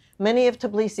 Many of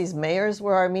Tbilisi's mayors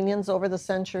were Armenians over the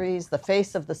centuries. The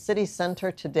face of the city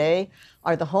center today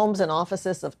are the homes and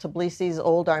offices of Tbilisi's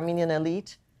old Armenian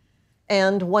elite.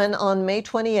 And when on May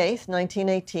 28th,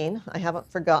 1918, I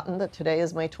haven't forgotten that today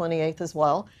is May 28th as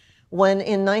well, when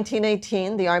in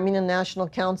 1918 the Armenian National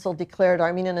Council declared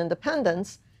Armenian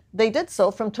independence, they did so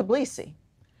from Tbilisi.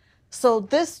 So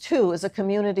this too is a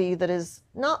community that is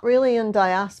not really in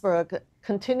diaspora,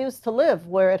 continues to live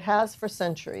where it has for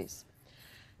centuries.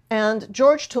 And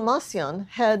George Tumasyan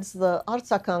heads the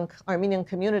Artsakank Armenian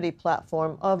Community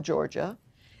Platform of Georgia,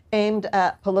 aimed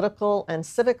at political and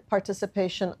civic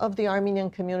participation of the Armenian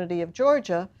community of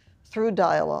Georgia through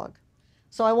dialogue.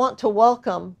 So I want to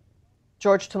welcome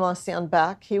George Tumasyan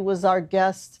back. He was our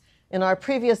guest in our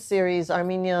previous series,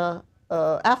 Armenia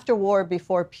After War,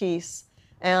 Before Peace,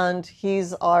 and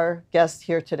he's our guest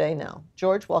here today now.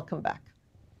 George, welcome back.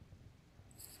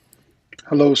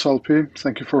 Hello, Salpi.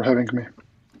 Thank you for having me.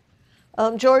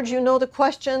 George, you know the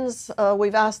questions.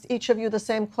 We've asked each of you the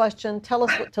same question. Tell us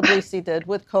what Tbilisi did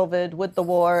with COVID, with the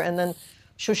war, and then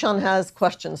Shushan has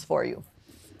questions for you.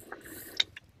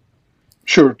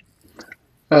 Sure.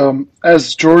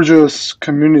 As Georgia's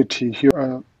community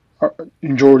here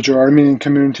in Georgia, Armenian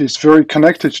community is very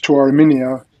connected to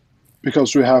Armenia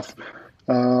because we have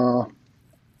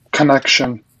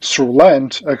connection through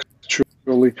land, actually.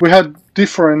 We had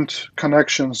different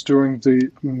connections during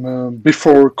the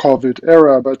before COVID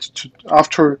era, but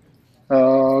after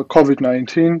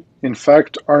COVID-19, in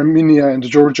fact, Armenia and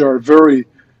Georgia are very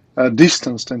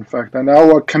distanced, in fact, and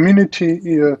our community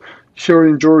here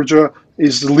in Georgia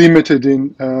is limited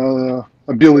in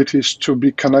abilities to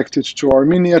be connected to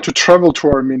Armenia, to travel to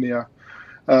Armenia.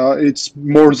 It's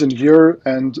more than a year,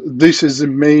 and this is the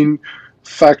main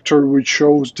factor which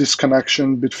shows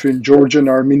disconnection between Georgian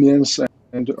Armenians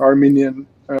and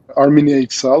Armenia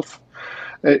itself.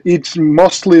 It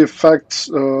mostly affects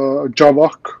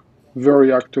Javakh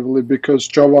very actively because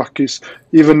Javakh is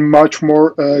even much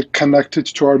more connected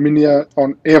to Armenia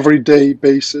on everyday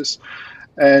basis.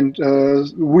 And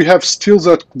we have still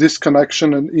that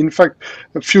disconnection. And in fact,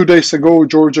 a few days ago,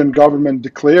 Georgian government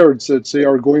declared that they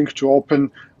are going to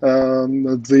open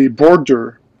the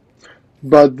border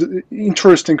But the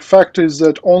interesting fact is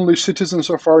that only citizens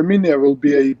of Armenia will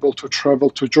be able to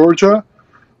travel to Georgia,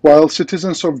 while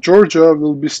citizens of Georgia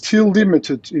will be still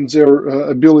limited in their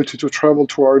ability to travel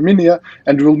to Armenia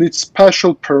and will need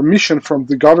special permission from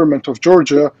the government of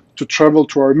Georgia to travel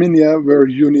to Armenia, where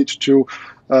you need to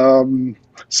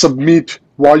submit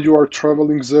why you are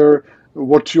traveling there,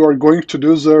 what you are going to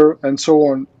do there, and so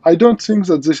on. I don't think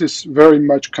that this is very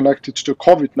much connected to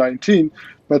COVID-19,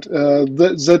 but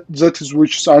that is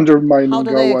which is undermining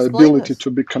our ability to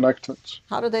be connected.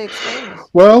 How do they explain this?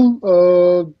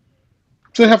 Well,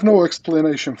 they have no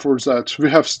explanation for that. We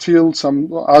have still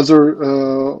some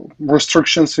other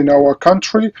restrictions in our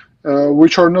country,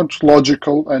 which are not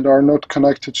logical and are not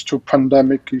connected to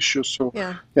pandemic issues. So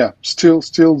yeah, still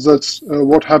that's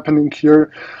what's happening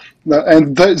here,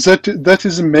 and that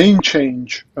is the main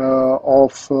change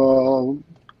of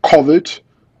COVID,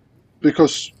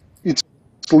 because it's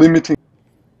limiting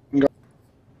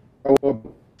our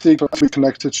ability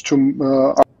connected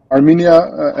to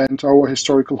Armenia and our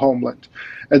historical homeland.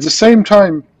 At the same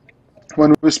time,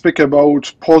 when we speak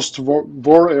about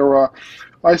post-war era,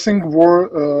 I think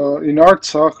war in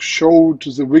Artsakh showed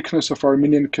the weakness of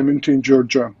Armenian community in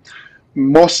Georgia,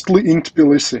 mostly in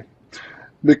Tbilisi,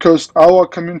 because our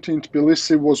community in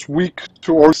Tbilisi was weak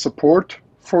to our support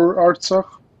for Artsakh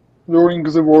during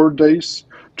the war days,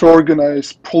 to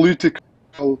organize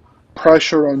political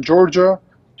pressure on Georgia,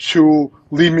 to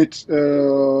limit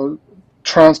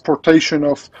transportation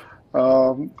of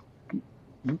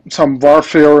some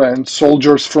warfare and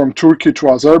soldiers from Turkey to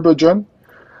Azerbaijan,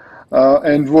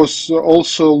 and was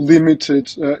also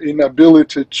limited in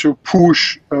ability to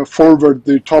push forward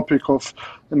the topic of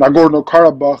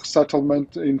Nagorno-Karabakh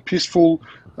settlement in peaceful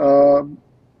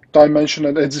dimension,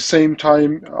 and at the same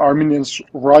time Armenians'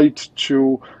 right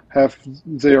to have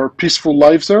their peaceful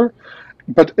lives there.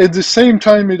 But at the same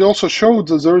time, it also showed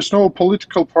that there is no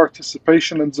political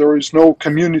participation and there is no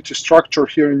community structure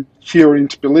here in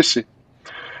Tbilisi.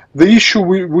 The issue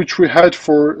which we had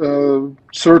for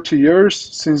 30 years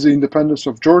since the independence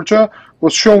of Georgia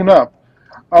was shown up.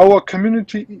 Our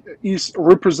community is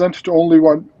represented only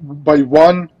by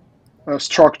one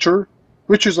structure,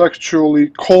 which is actually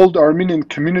called Armenian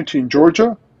community in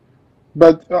Georgia.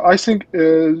 But I think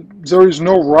there is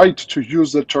no right to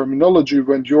use that terminology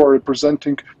when you are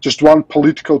representing just one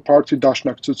political party,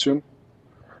 Dashnak Tsutsun.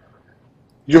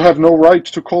 You have no right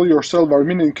to call yourself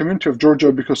Armenian community of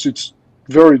Georgia because it's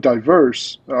very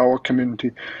diverse, our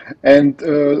community. And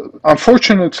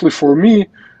unfortunately for me,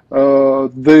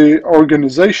 the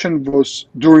organization was,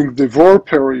 during the war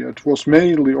period, was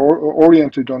mainly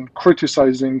oriented on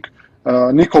criticizing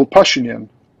Nikol Pashinyan.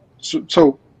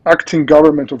 So acting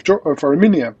government of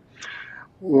Armenia.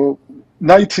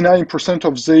 99%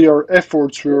 of their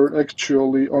efforts were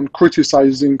actually on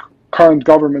criticizing current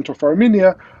government of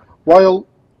Armenia, while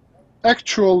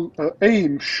actual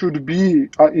aim should be,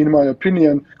 in my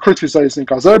opinion, criticizing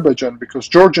Azerbaijan, because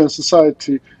Georgian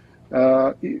society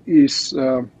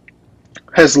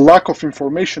has lack of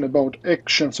information about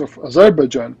actions of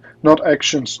Azerbaijan, not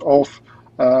actions of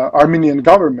Armenian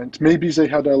government. Maybe they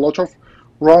had a lot of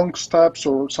wrong steps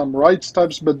or some right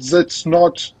steps, but that's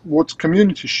not what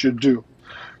communities should do.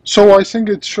 So I think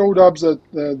it showed up that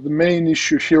the main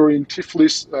issue here in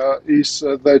Tiflis is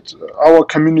that our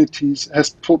communities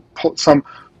has some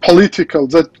political,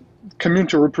 that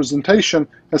community representation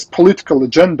has political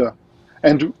agenda.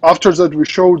 And after that we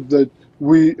showed that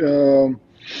we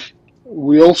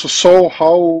also saw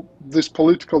how this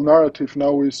political narrative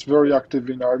now is very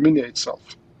active in Armenia itself.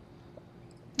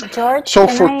 George, so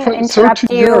can for I interrupt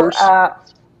 30 you? years,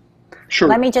 sure.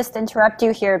 Let me just interrupt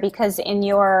you here, because in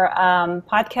your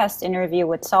podcast interview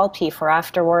with Salpi for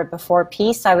After War Before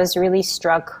Peace, I was really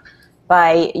struck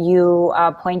by you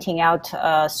pointing out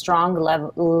a strong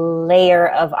layer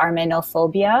of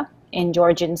Armenophobia in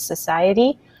Georgian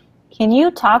society. Can you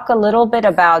talk a little bit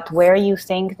about where you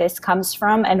think this comes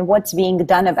from and what's being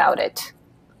done about it,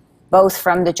 both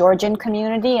from the Georgian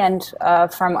community and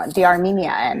from the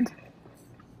Armenia end?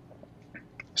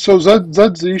 So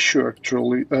that's the issue,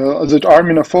 actually, that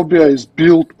Armenophobia is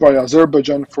built by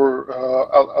Azerbaijan for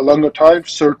a longer time,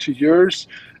 30 years,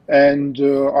 and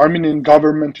Armenian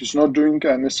government is not doing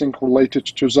anything related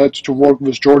to that to work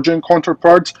with Georgian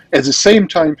counterparts. At the same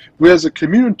time, we as a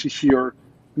community here,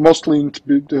 mostly in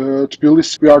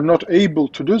Tbilisi, we are not able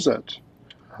to do that.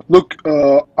 Look,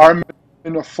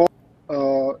 Armenophobia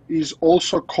is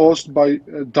also caused by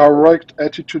a direct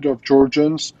attitude of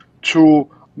Georgians to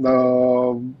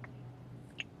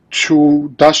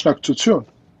Dashnak Tsutsun.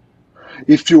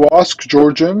 If you ask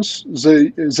Georgians,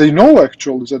 they know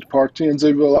actually that party, and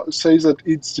they will say that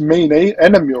it's the main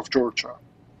enemy of Georgia.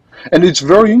 And it's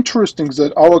very interesting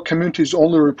that our community is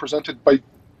only represented by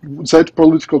that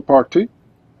political party,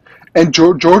 and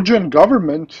Georgian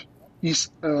government is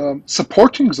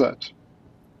supporting that.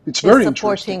 It's very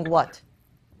interesting. Supporting what?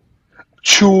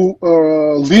 To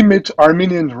limit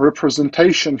Armenian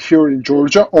representation here in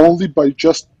Georgia only by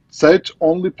just that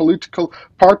only political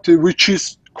party, which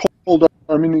is called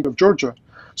Armenian of Georgia.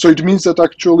 So it means that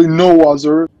actually no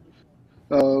other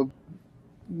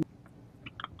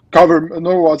government,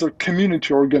 no other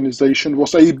community organization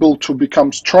was able to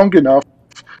become strong enough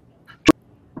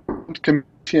to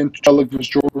and to dialogue with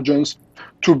Georgians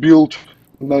to build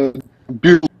the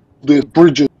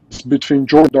bridges between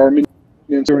Georgia and Armenia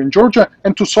here in Georgia,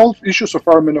 and to solve issues of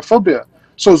Armenophobia.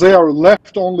 So they are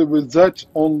left only with that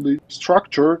only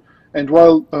structure. And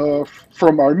while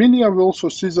from Armenia, we also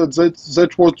see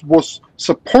that was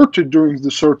supported during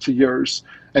the 30 years,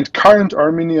 and current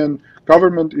Armenian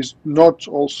government is not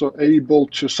also able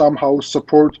to somehow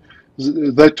support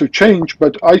that to change.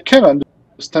 But I can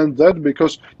understand that,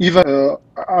 because even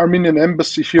Armenian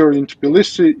embassy here in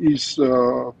Tbilisi is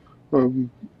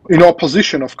in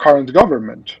opposition of current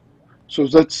government. So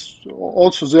that's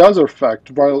also the other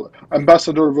fact. While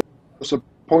ambassador was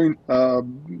appointed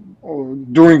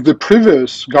during the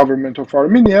previous government of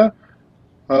Armenia,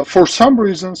 for some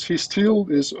reasons he still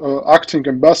is acting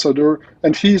ambassador,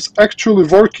 and he is actually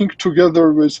working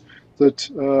together with that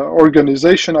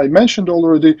organization I mentioned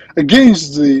already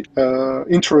against the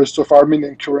interests of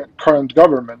Armenian current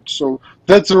government. So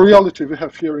that's the reality we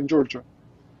have here in Georgia.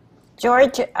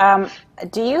 George,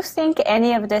 do you think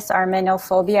any of this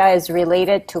Armenophobia is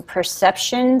related to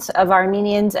perceptions of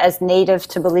Armenians as native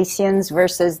Tbilisians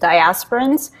versus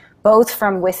diasporans, both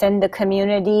from within the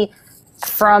community,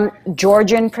 from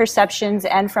Georgian perceptions,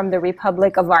 and from the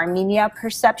Republic of Armenia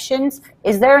perceptions?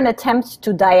 Is there an attempt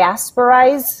to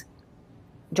diasporize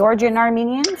Georgian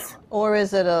Armenians? Or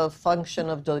is it a function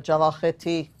of the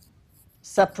Javakheti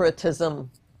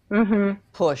separatism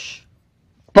push?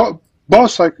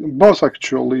 Both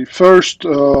actually. First,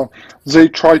 they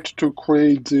tried to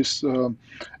create this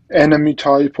enemy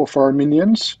type of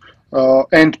Armenians,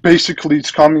 and basically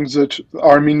it's coming that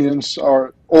Armenians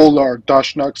are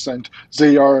Dashnaks and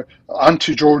they are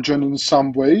anti-Georgian in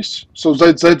some ways. So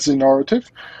that's the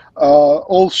narrative.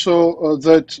 Also,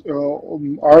 that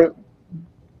are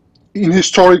in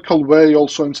historical way,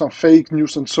 also in some fake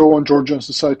news and so on, Georgian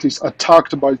society is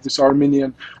attacked by this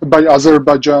by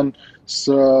Azerbaijan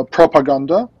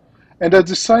propaganda, and at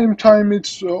the same time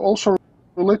it's also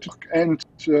related, and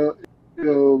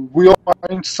we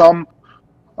find some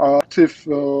active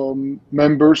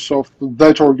members of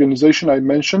that organization I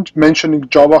mentioning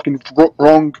Java in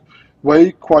wrong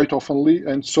way quite oftenly,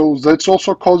 and so that's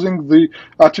also causing the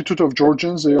attitude of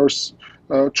Georgians. They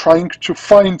are trying to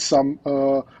find some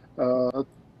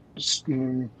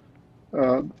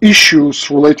issues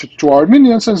related to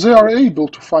Armenians, and they are able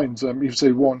to find them if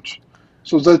they want.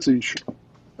 So that's the issue.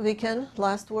 Vicken,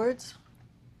 last words?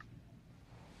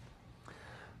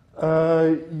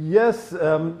 Yes,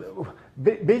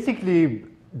 basically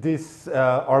this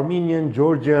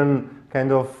Armenian-Georgian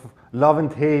kind of love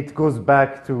and hate goes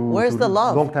back to Where's the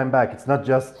love? Long time back. It's not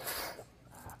just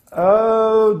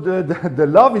the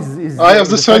love is I have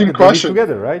the same question.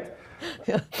 Together, right?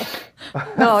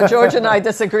 No, George and I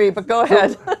disagree, but go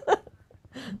ahead.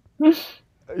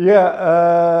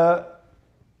 Yeah.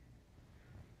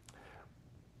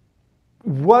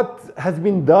 What has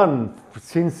been done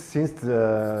since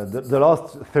the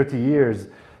last 30 years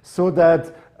so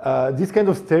that this kind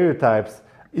of stereotypes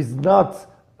is not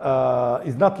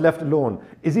left alone?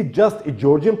 Is it just a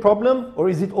Georgian problem, or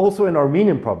is it also an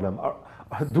Armenian problem?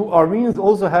 Do Armenians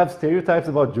also have stereotypes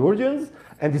about Georgians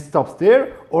and it stops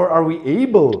there, or are we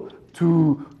able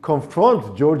to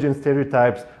confront Georgian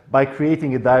stereotypes by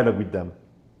creating a dialogue with them?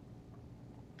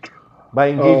 By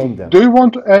engaging them. Do you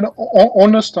want an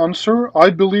honest answer? I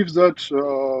believe that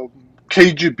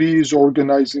KGB is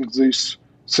organizing this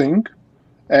thing,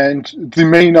 and the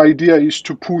main idea is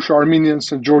to push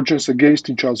Armenians and Georgians against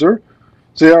each other.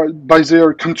 They are by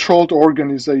their controlled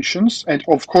organizations, and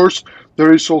of course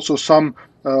there is also some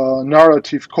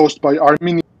narrative caused by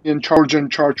Armenian Georgian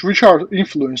Church, which are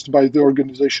influenced by the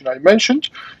organization I mentioned,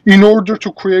 in order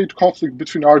to create conflict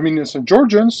between Armenians and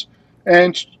Georgians,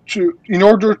 and in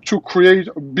order to create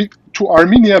to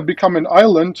Armenia become an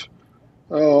island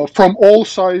from all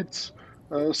sides,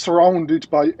 surrounded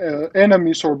by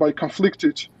enemies or by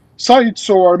conflicted sides.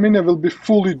 So Armenia will be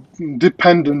fully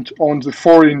dependent on the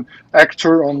foreign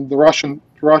actor, on the Russian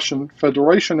Russian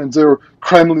Federation and their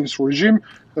Kremlin's regime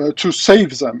to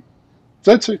save them.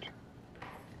 That's it.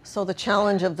 So the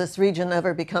challenge of this region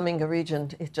ever becoming a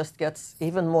region, it just gets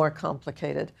even more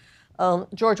complicated.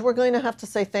 George, we're going to have to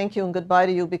say thank you and goodbye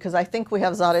to you because I think we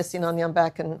have Zareh Sinanyan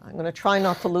back, and I'm going to try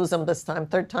not to lose him this time.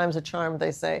 Third time's a charm,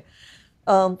 they say.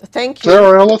 Thank you. There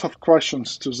are a lot of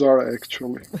questions to Zareh,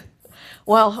 actually.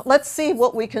 Well, let's see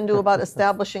what we can do about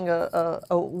establishing a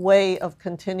way of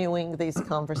continuing these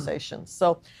conversations.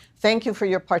 So thank you for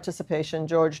your participation,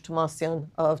 George Tumasyan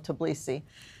of Tbilisi.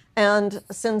 And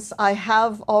since I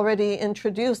have already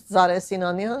introduced Zareh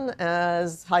Sinanyan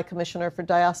as High Commissioner for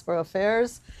Diaspora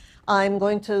Affairs, I'm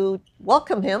going to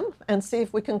welcome him and see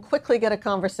if we can quickly get a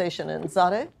conversation in.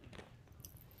 Zareh?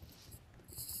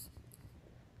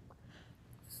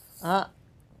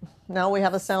 Now we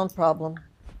have a sound problem.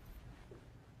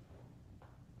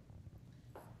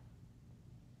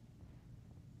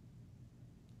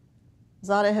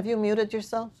 Zareh, have you muted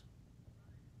yourself?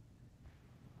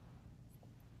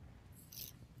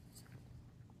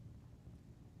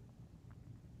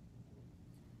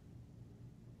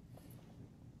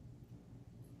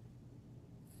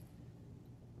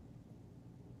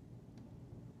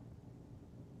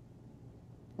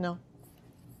 No.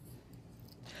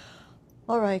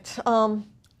 All right.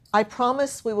 I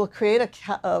promise we will create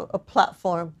a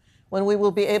platform when we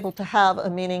will be able to have a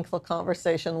meaningful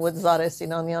conversation with Zareh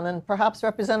Sinanyan and perhaps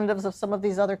representatives of some of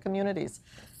these other communities.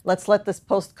 Let's let this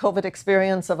post-COVID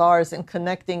experience of ours in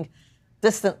connecting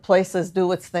distant places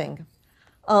do its thing.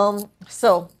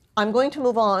 So I'm going to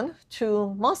move on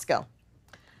to Moscow.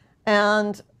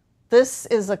 And this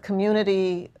is a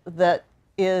community that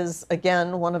is,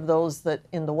 again, one of those that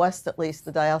in the West, at least,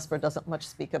 the diaspora doesn't much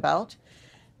speak about.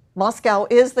 Moscow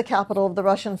is the capital of the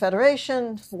Russian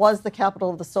Federation, was the capital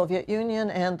of the Soviet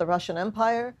Union and the Russian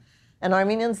Empire, and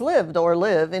Armenians lived or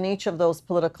live in each of those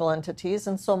political entities,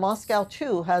 and so Moscow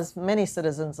too has many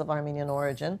citizens of Armenian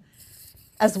origin,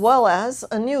 as well as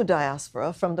a new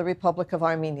diaspora from the Republic of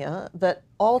Armenia that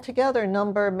altogether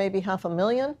number maybe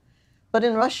 500,000, but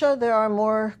in Russia there are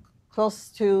more close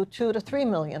to 2 to 3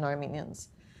 million Armenians.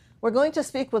 We're going to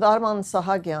speak with Arman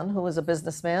Sahakyan, who is a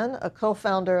businessman, a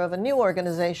co-founder of a new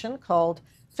organization called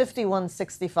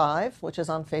 5165, which is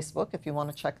on Facebook if you want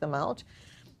to check them out.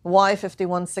 Why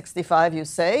 5165, you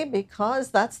say? Because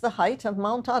that's the height of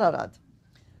Mount Ararat.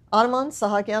 Arman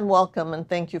Sahakyan, welcome, and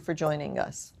thank you for joining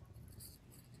us.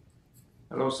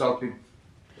 Hello, Salpi.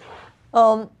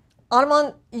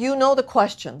 Arman, you know the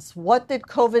questions. What did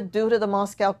COVID do to the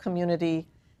Moscow community?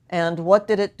 And what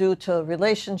did it do to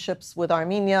relationships with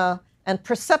Armenia and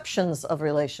perceptions of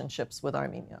relationships with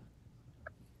Armenia?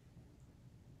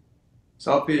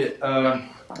 Salpi,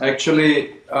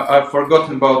 actually, I've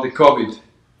forgotten about the COVID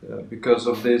because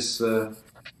of this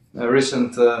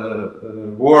recent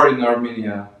war in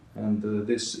Armenia and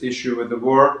this issue with the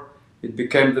war. It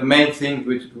became the main thing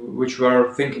which we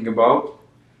are thinking about.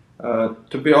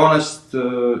 To be honest,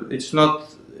 it's not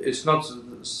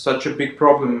such a big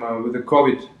problem with the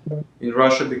COVID in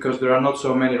Russia because there are not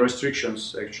so many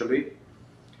restrictions actually.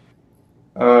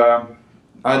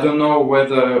 I don't know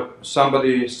whether some of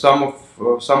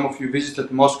you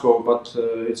visited Moscow, but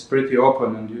it's pretty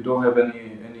open and you don't have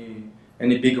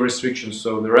any big restrictions.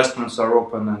 So the restaurants are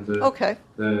open and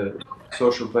the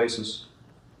social places.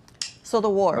 So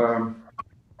the war.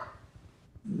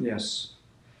 Yes.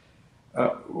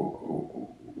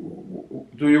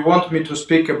 Do you want me to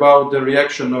speak about the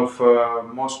reaction of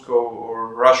Moscow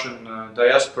or Russian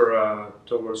diaspora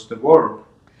towards the war?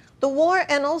 The war,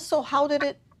 and also how did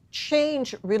it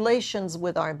change relations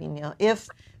with Armenia? If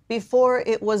before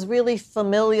it was really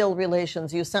familial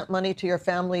relations, you sent money to your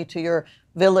family, to your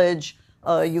village,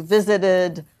 you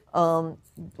visited,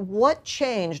 what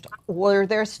changed? Were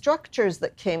there structures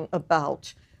that came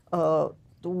about?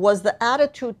 Was the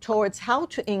attitude towards how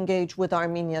to engage with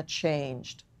Armenia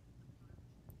changed?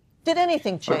 Did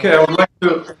anything change? Okay,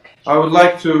 I would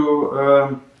like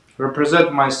to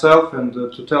represent myself and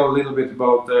to tell a little bit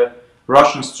about the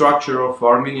Russian structure of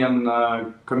Armenian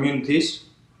communities.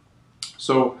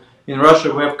 So in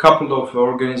Russia we have a couple of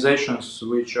organizations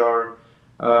which are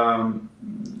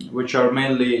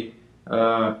mainly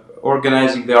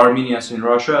organizing the Armenians in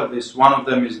Russia. One of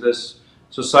them is this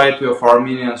Society of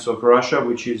Armenians of Russia,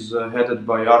 which is headed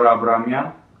by Ara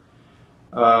Abramian.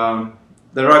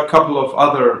 There are a couple of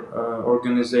other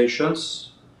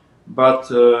organizations, but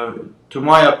to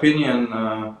my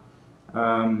opinion,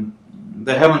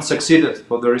 they haven't succeeded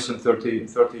for the recent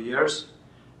 30 years.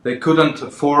 They couldn't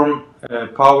form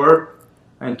power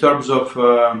in terms of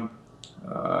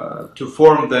to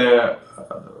form the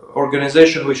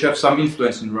organization which have some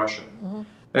influence in Russia.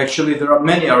 Actually, there are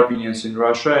many Armenians in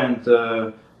Russia, and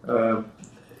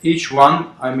each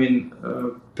one, I mean,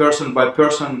 person by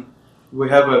person, we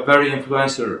have a very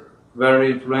influensive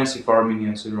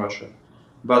Armenians in Russia.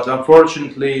 But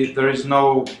unfortunately, there is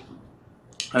no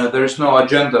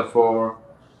agenda for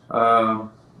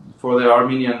the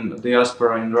Armenian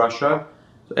diaspora in Russia.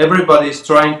 So everybody is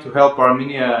trying to help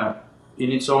Armenia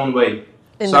in its own way.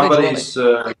 Somebody is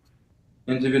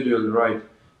individually, right.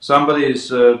 Somebody is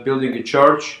building a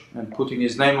church and putting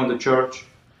his name on the church.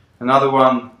 Another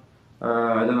one,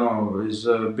 I don't know, is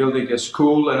building a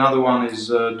school. Another one is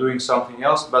doing something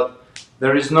else. But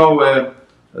there is no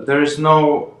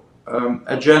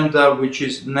agenda which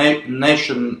is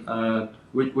nation,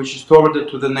 which is forwarded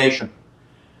to the nation,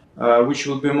 which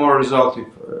will be more resultive.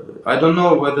 I don't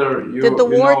know whether you. Did the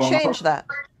war change that?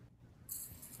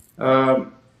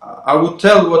 I would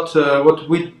tell what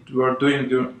we were doing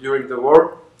during the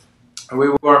war. We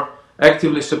were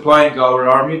actively supplying our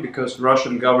army because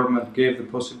Russian government gave the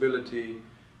possibility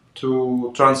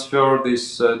to transfer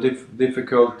this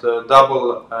difficult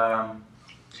double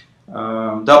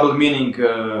meaning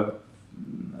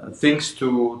things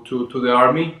to the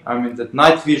army. I mean, that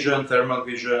night vision, thermal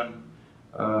vision,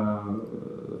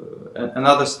 and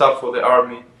other stuff for the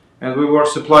army, and we were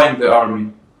supplying the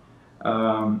army.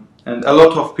 And a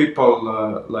lot of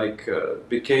people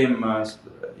became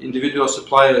individual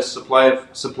suppliers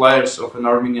of an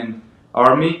Armenian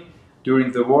army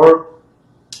during the war.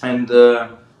 And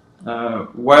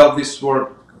while this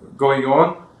war going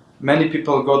on, many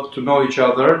people got to know each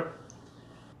other.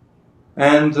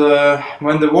 And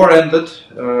when the war ended,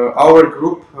 our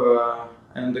group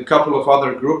and a couple of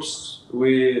other groups,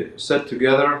 we sat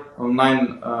together on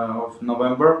 9 of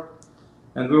November.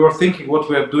 And we were thinking what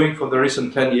we are doing for the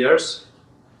recent 10 years,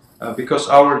 because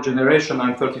our generation,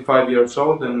 I'm 35 years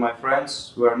old, and my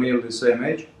friends were nearly the same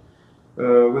age.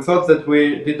 We thought that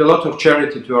we did a lot of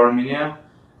charity to Armenia,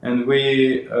 and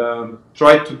we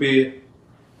tried to be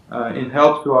in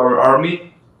help to our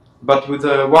army, but with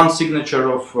one signature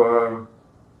of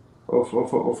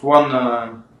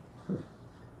one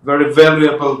very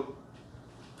valuable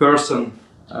person.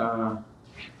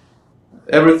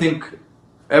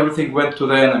 Everything went to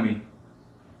the enemy.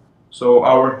 So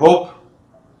our hope,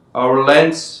 our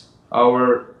lands,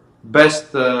 our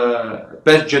best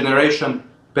generation,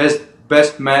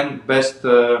 best men, best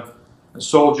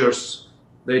soldiers,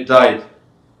 they died.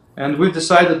 And we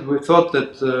thought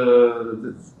that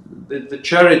the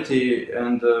charity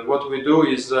and what we do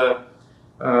is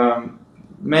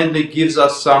mainly gives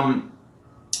us some,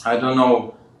 I don't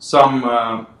know, some.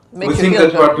 We think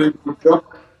that we are doing a good job.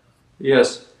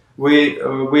 Yes. We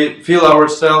feel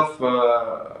ourselves.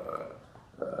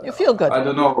 You feel good. I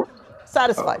don't know.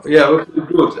 Satisfied. Yeah, we feel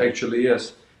good actually.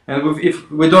 Yes, and if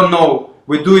we don't know,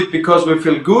 we do it because we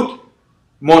feel good,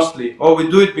 mostly, or we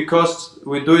do it because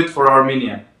we do it for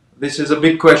Armenia. This is a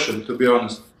big question, to be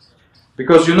honest,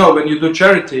 because you know when you do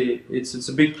charity, it's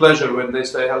a big pleasure when they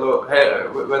say hello.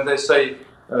 When they say.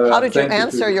 How did you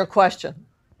answer your question?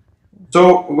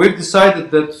 So we've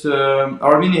decided that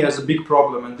Armenia has a big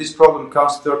problem, and this problem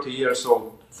comes 30 years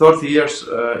old. 30 years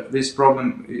this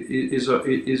problem is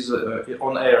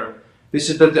on air. This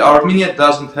is that Armenia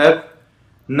doesn't have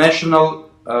national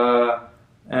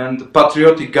and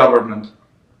patriotic government.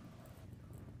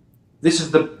 This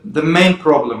is the main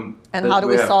problem. And how do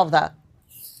we solve that?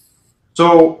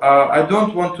 So I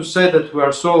don't want to say that we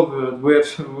are solved. We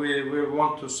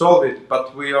want to solve it,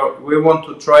 but we want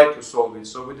to try to solve it.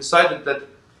 So we decided that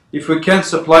if we can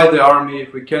supply the army,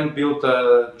 if we can build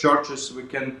churches, we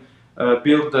can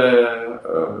build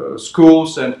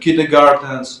schools and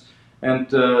kindergartens, and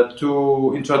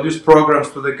to introduce programs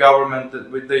to the government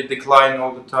that they decline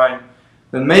all the time,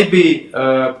 then maybe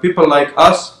people like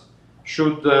us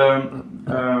should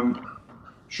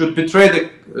betray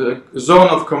the zone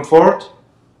of comfort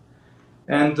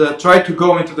and try to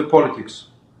go into the politics.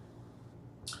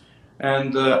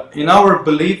 And in our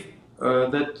belief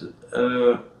that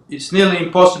it's nearly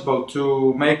impossible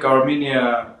to make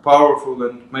Armenia powerful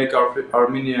and make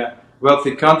Armenia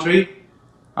wealthy country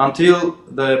until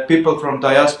the people from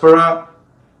diaspora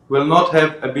will not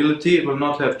have ability, will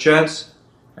not have chance,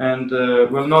 and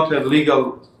will not have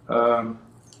legal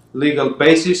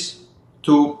basis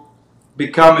to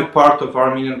become a part of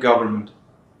Armenian government.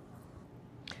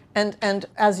 And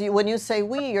when you say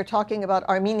we, you're talking about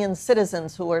Armenian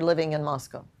citizens who are living in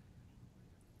Moscow.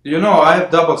 You know, I have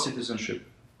double citizenship,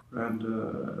 and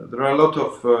there are a lot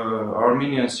of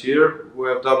Armenians here who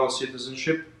have double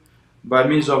citizenship. By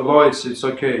means of law, it's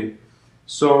okay.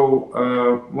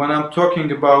 So when I'm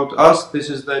talking about us, this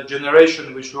is the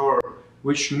generation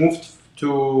which moved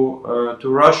to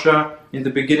Russia in the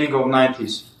beginning of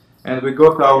 90s, and we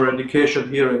got our education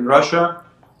here in Russia,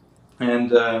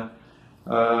 and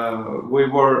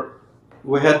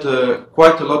we had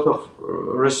quite a lot of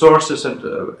resources and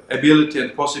ability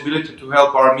and possibility to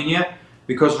help Armenia,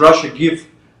 because Russia give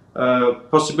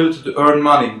possibility to earn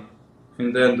money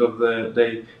in the end of the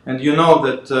day. And you know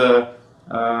that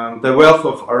the wealth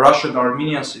of Russian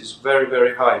Armenians is very,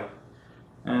 very high.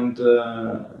 And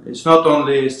it's not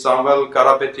only Samuel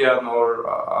Karapetian or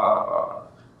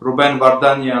Ruben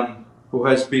Vardanyan who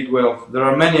has big wealth. There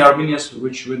are many Armenians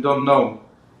which we don't know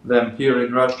them here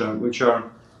in Russia, which are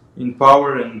in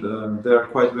power, and they are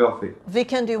quite wealthy.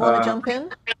 Vicken, do you want to jump in?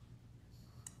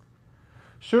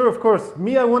 Sure, of course.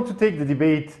 I want to take the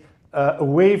debate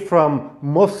away from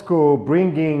Moscow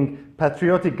bringing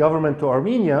patriotic government to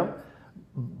Armenia,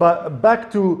 but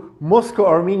back to Moscow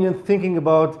Armenian thinking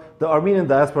about the Armenian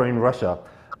diaspora in Russia.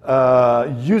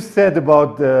 You said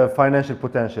about the financial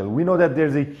potential. We know that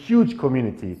there's a huge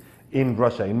community in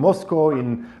Russia, in Moscow,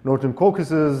 in Northern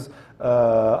Caucasus,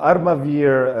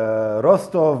 Armavir,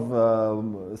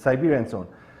 Rostov, Siberia, and so on.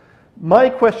 My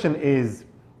question is,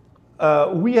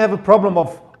 we have a problem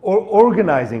of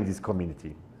organizing this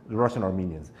community, the Russian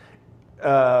Armenians.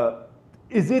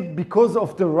 Is it because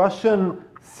of the Russian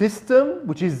system,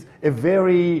 which is a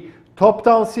very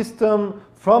top-down system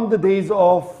from the days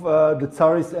of the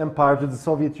Tsarist Empire to the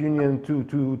Soviet Union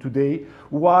to today,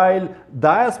 while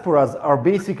diasporas are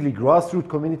basically grassroots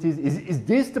communities? Is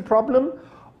this the problem?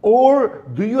 Or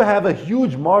do you have a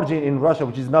huge margin in Russia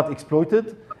which is not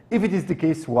exploited? If it is the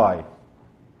case, why?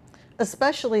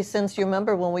 Especially since you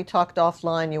remember when we talked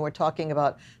offline, you were talking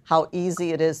about how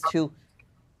easy it is to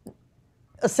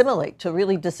assimilate, to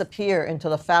really disappear into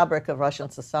the fabric of Russian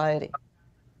society.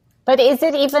 But is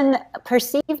it even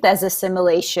perceived as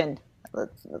assimilation?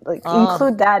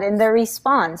 Include that in the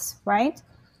response, right?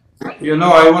 You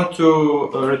know, I want to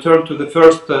return to the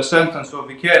first sentence of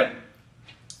Vicken,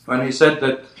 when he said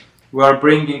that we are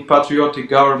bringing patriotic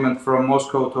government from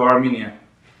Moscow to Armenia.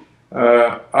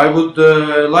 I would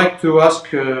like to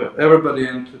ask everybody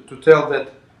and to tell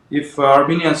that if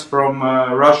Armenians from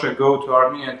Russia go to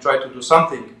Armenia and try to do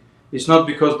something, it's not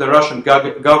because the Russian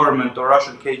government or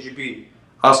Russian KGB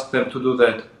asked them to do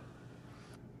that.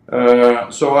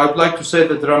 So I'd like to say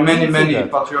that there are many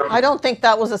patriotic... I don't think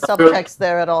that was a subtext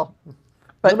there at all.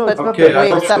 But, no, but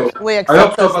okay, we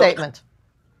accept the statement.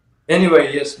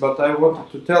 Anyway, yes, but I wanted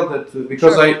to tell that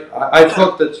because I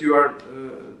thought that you are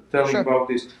telling about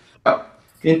this.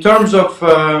 In terms of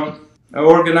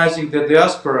organizing the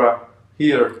diaspora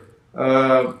here,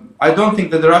 I don't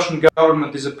think that the Russian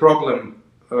government is a problem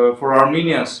for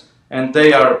Armenians, and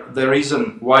they are the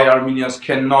reason why Armenians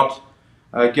cannot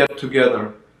get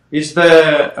together. It's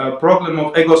the problem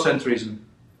of egocentrism.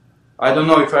 I don't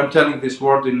know if I'm telling this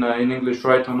word in English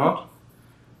right or not.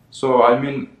 So I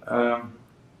mean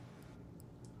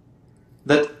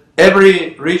that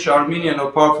every rich Armenian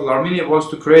or powerful Armenian wants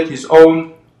to create his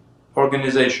own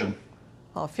organization.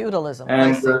 Oh, feudalism.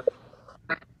 And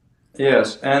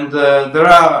yes, and there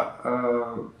are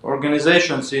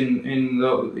organizations in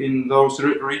those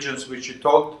regions which you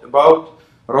talked about,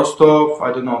 Rostov,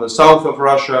 I don't know, the south of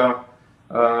Russia,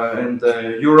 and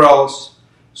the Urals,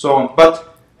 so on. But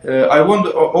I want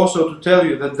also to tell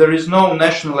you that there is no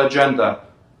national agenda.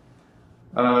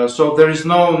 So there is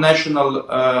no national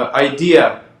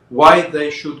idea why they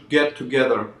should get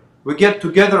together. We get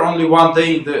together only one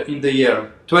day in the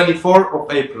year, 24th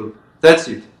of April. That's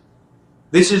it.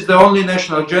 This is the only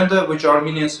national agenda which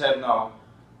Armenians have now.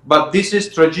 But this is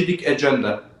tragic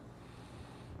agenda.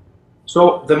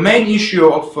 So the main issue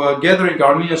of gathering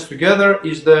Armenians together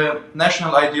is the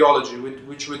national ideology,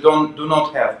 which we do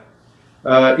not have.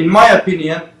 In my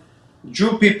opinion,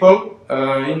 Jew people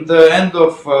in the end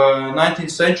of 19th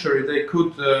century, they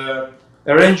could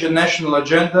arrange a national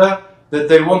agenda that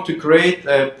they want to create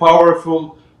a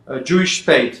powerful Jewish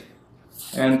state.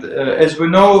 And as we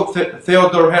know,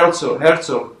 Theodor Herzl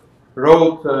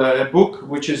wrote a book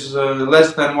which is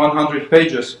less than 100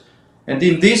 pages. And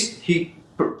in this, he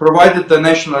provided the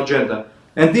national agenda.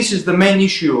 And this is the main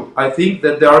issue, I think,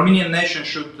 that the Armenian nation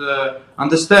should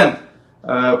understand.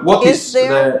 What is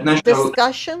there the national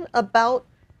discussion about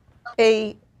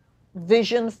a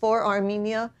vision for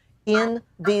Armenia in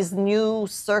these new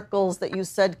circles that you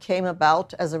said came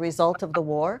about as a result of the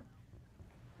war?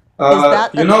 Is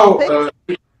that the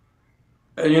topic?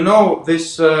 You know,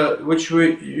 this which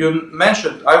you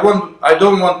mentioned. I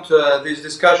don't want this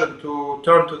discussion to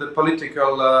turn to the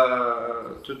political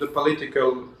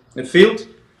field,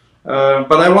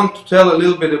 but I want to tell a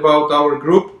little bit about our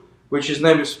group, which is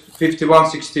name is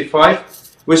 5165,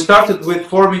 we started with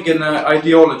forming an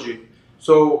ideology.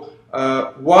 So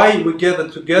why we gather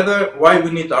together, why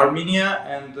we need Armenia,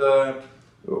 and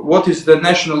what is the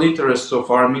national interests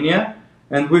of Armenia.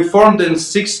 And we formed in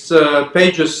 6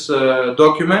 pages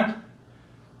document.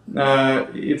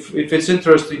 If it's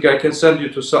interesting, I can send you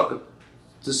to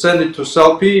send it to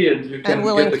Salpi, and you can. And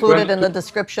we'll include it in the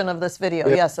description of this video.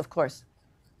 Yeah. Yes, of course.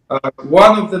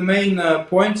 One of the main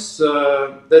points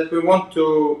that we want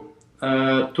to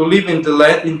live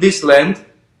in this land,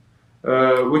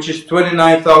 which is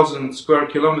 29,000 square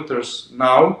kilometers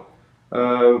now.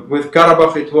 With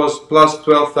Karabakh, it was plus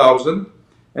 12,000.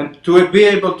 And to be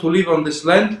able to live on this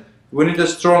land, we need a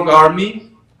strong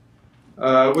army,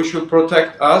 which will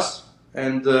protect us.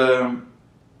 And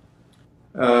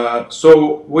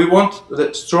so we want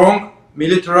the strong,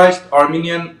 militarized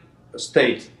Armenian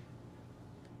state.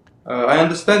 I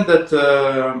understand that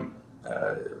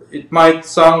it might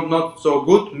sound not so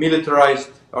good,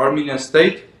 militarized Armenian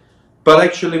state, but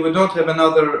actually we don't have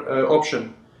another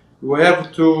option. We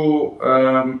have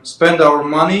to spend our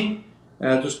money,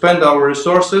 to spend our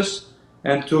resources,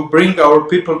 and to bring our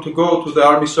people to go to the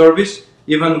army service,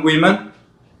 even women,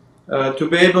 to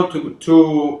be able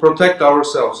to protect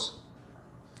ourselves.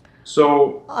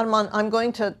 So, Arman, I'm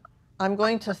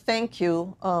going to thank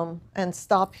you and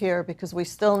stop here because we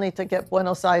still need to get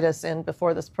Buenos Aires in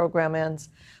before this program ends.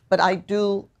 But I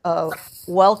do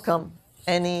welcome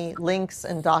any links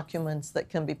and documents that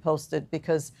can be posted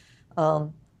because,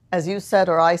 as you said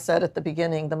or I said at the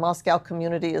beginning, the Moscow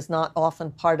community is not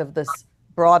often part of this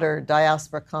broader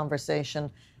diaspora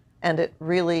conversation, and it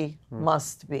really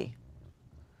must be.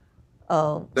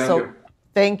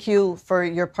 Thank you for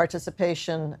your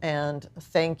participation, and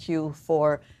thank you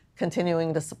for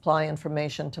continuing to supply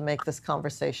information to make this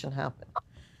conversation happen.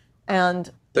 And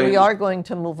we are going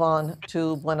to move on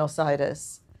to Buenos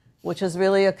Aires, which is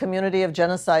really a community of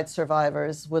genocide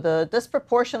survivors with a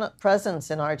disproportionate presence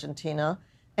in Argentina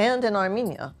and in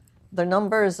Armenia. Their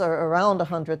numbers are around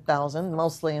 100,000,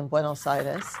 mostly in Buenos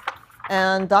Aires.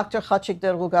 And Dr. Khatchik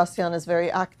DerGhougassian is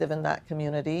very active in that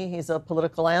community. He's a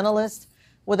political analyst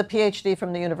with a PhD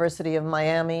from the University of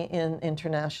Miami in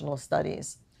international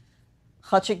studies.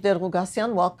 Khatchik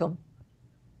DerGhougassian, welcome.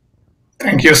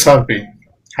 Thank you, Salpi.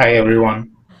 Hi,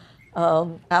 everyone.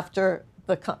 After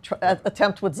the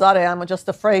attempt with Zareh, I'm just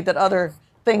afraid that other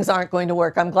things aren't going to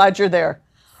work. I'm glad you're there.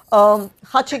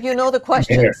 Khatchik, you know the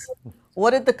questions.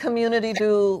 What did the community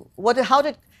do? How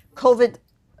did COVID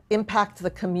impact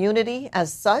the community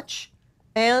as such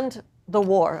and the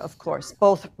war, of course,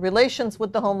 both relations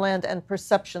with the homeland and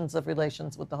perceptions of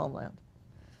relations with the homeland?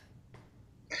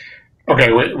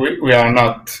 Okay, we are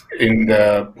not in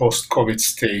the post-COVID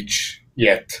stage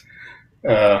yet.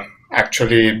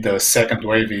 Actually, the second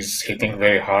wave is hitting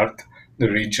very hard the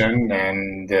region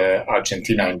and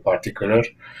Argentina in particular.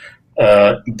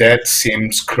 That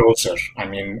seems closer. I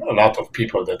mean, a lot of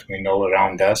people that we know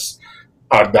around us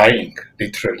are dying,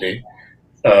 literally,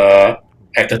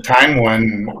 at a time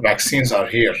when vaccines are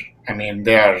here. I mean,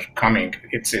 they are coming.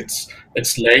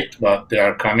 It's late, but they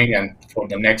are coming, and for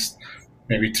the next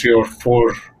maybe 3 or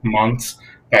 4 months,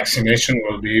 vaccination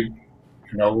will be,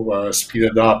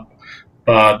 speeded up.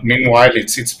 But meanwhile,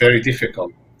 it's very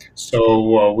difficult.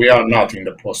 So we are not in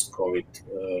the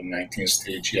post-COVID-19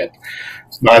 stage yet.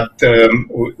 But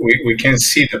we can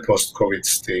see the post-COVID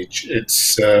stage.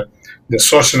 It's the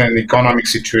social and economic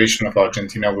situation of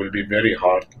Argentina will be very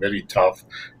hard, very tough,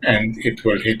 and it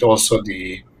will hit also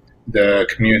the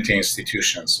community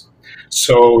institutions.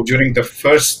 So during the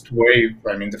first wave,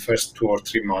 I mean the first 2 or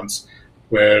 3 months,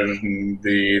 where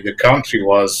the country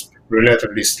was,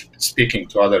 relatively speaking,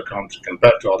 to other countries,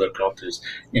 compared to other countries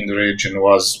in the region,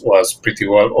 was pretty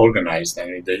well organized. I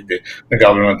mean, the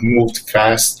government moved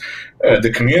fast.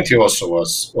 The community also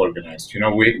was organized.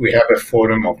 We have a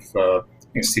forum of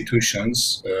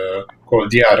institutions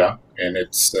called Diara, and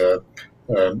it's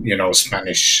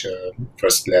Spanish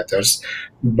first letters,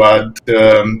 but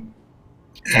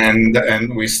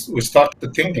and we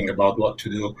started thinking about what to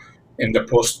do in the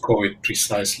post-COVID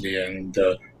precisely, and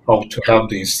how to help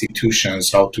the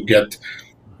institutions, how to get,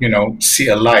 see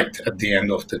a light at the end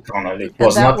of the tunnel. It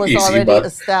was not easy, but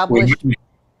established.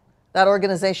 That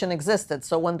organization existed.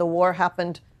 So when the war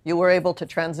happened, you were able to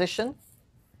transition?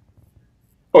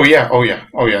 Oh yeah.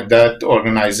 That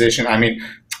organization, I mean,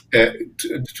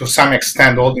 to some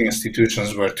extent, all the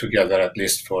institutions were together, at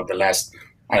least for the last,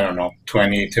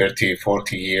 20, 30,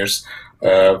 40 years,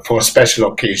 for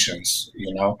special occasions,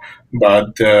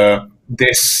 But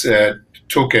this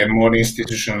took a more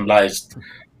institutionalized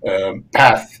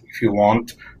path, if you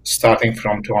want, starting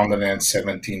from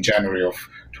 2017, January of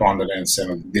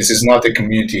 270. This is not a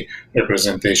community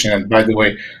representation. And by the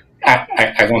way,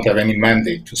 I don't have any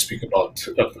mandate to speak about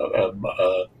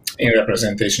in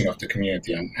representation of the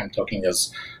community. I'm talking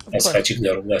as Khatchik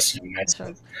DerGhougassian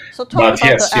myself. So talk about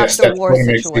the after-war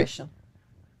situation.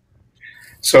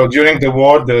 So during the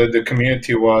war, the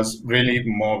community was really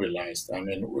mobilized. I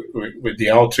mean, with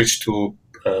the outreach to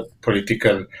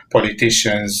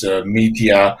politicians,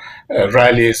 media,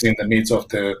 rallies in the midst of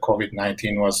the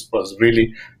COVID-19 was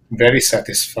really very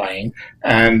satisfying.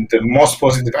 And the most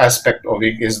positive aspect of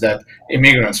it is that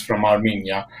immigrants from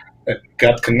Armenia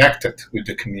got connected with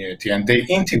the community and they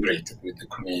integrated with the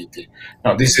community.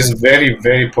 Now, this is very,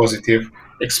 very positive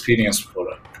experience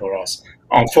for us.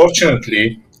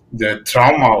 Unfortunately, the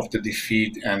trauma of the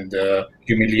defeat and the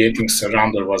humiliating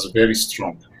surrender was very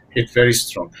strong. Hit very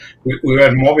strong. We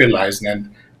were mobilized,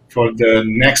 and for the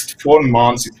next 4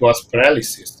 months, it was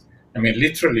paralysis. I mean,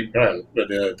 literally paralyzed.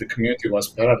 The community was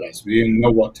paralyzed. We didn't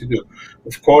know what to do.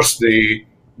 Of course, the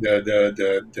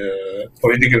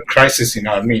political crisis in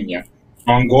Armenia,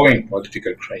 ongoing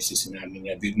political crisis in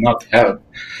Armenia, did not help.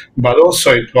 But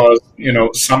also, it was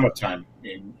summertime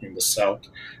in the south.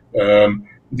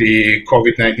 The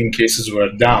COVID-19 cases were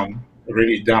down,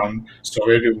 really down. So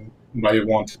everybody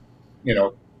wanted,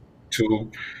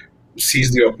 to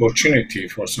seize the opportunity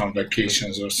for some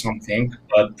vacations or something,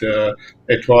 but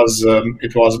it was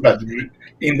bad.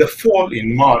 In the fall,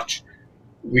 in March,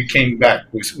 we came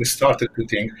back. We started to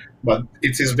think, but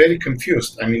it is very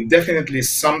confused. I mean, definitely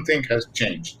something has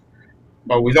changed,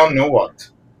 but we don't know what.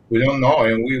 We don't know,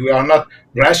 and we are not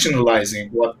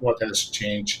rationalizing what has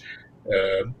changed.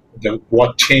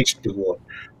 What changed the war.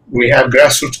 We have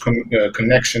grassroots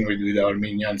connection with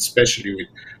Armenia, and especially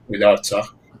with Artsakh.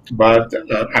 But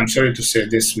I'm sorry to say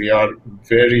this, we are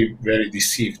very, very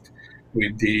deceived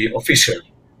with the official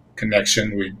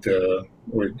connection with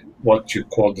what you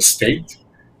call the state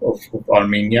of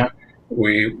Armenia.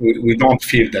 We don't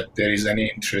feel that there is any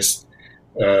interest,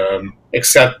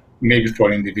 except maybe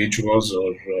for individuals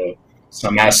or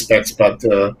some aspects, but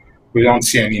we don't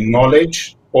see any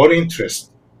knowledge or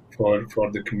interest for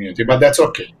the community. But that's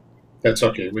okay. That's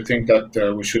okay. We think that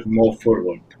we should move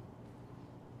forward.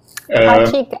 I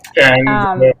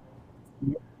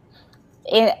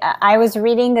was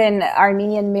reading an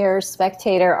Armenian Mirror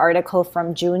Spectator article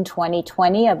from June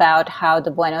 2020 about how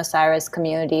the Buenos Aires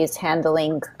community is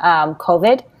handling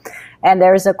COVID. And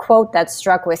there's a quote that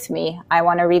struck with me. I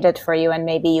want to read it for you and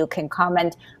maybe you can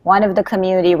comment. One of the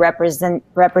community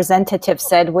representatives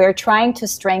said, "We're trying to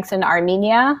strengthen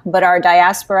Armenia, but our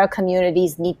diaspora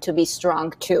communities need to be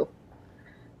strong too."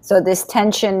 So this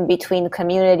tension between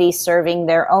communities serving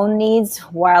their own needs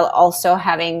while also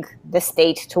having the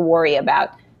state to worry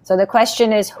about. So the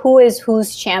question is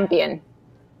whose champion?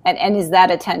 And is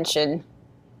that a tension?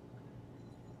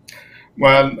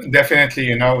 Well,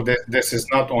 definitely, this is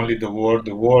not only the war.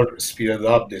 The war speeded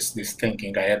up this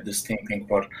thinking. I had this thinking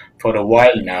for a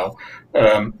while now.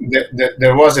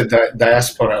 There was a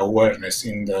diaspora awareness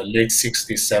in the late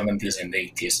 60s, 70s, and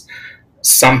 80s.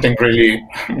 Something really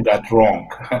got wrong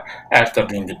after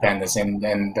the independence, and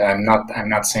I'm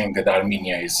not saying that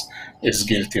Armenia is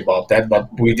guilty about that, but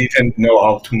we didn't know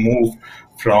how to move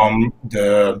from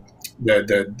the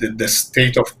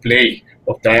state of play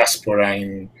of diaspora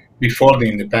before the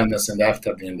independence and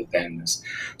after the independence.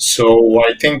 So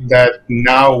I think that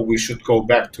now we should go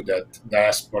back to that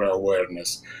diaspora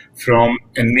awareness, from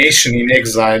a nation in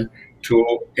exile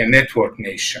to a network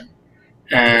nation.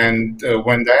 And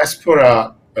when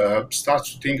diaspora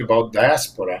starts to think about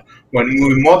diaspora, when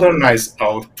we modernize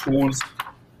our tools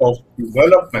of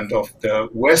development of the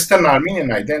Western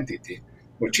Armenian identity,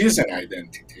 which is an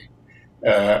identity,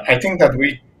 I think that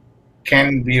we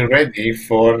can be ready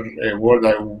for a word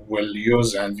I will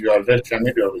use, and you are very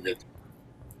familiar with it.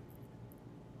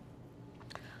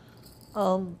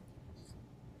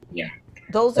 Yeah.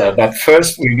 But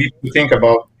first, we need to think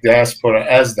about diaspora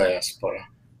as diaspora.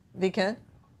 Vicken?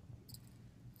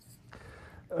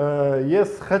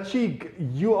 Yes, Khatchik,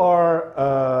 you are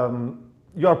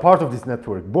part of this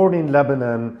network, born in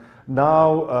Lebanon,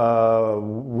 now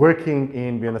working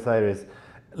in Buenos Aires.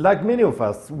 Like many of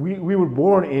us, we were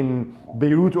born in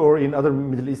Beirut or in other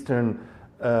Middle Eastern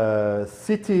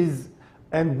cities,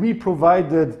 and we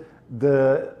provided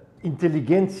the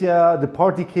intelligentsia, the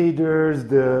party cadres,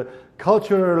 the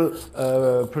cultural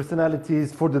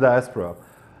personalities for the diaspora.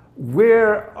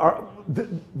 Where are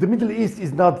the Middle East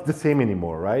is not the same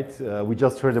anymore, right? We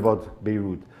just heard about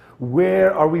Beirut.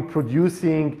 Where are we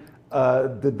producing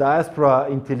the diaspora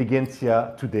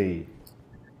intelligentsia today?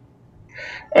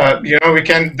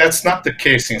 That's not the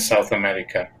case in South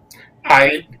America.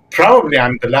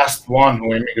 I'm the last one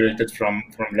who immigrated from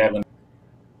Lebanon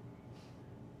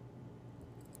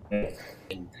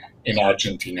in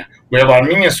Argentina. We have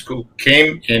Armenians who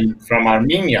came in from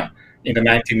Armenia in the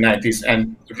 1990s,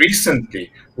 and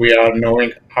recently we are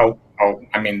knowing how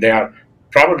I mean, there are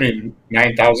probably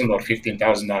 9,000 or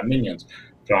 15,000 Armenians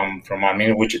from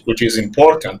Armenia, which is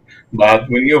important, but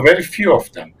we knew very few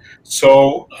of them.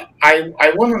 So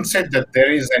I wouldn't say that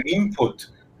there is an input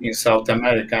in South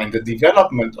America in the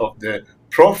development of the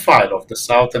profile of the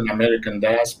Southern American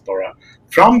diaspora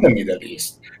from the Middle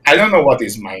East. I don't know what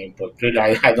is my input. Really,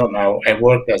 I don't know. I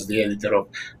worked as the editor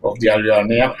of the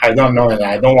Armenian. I don't know, and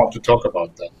I don't want to talk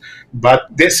about that. But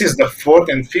this is the fourth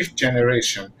and fifth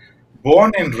generation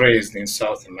born and raised in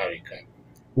South America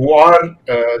who are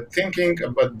thinking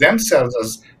about themselves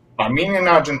as Armenian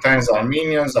Argentines,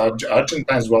 Armenians,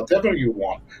 Argentines, whatever you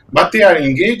want, but they are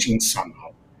engaging somehow.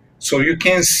 So you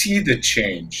can see the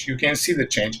change. You can see the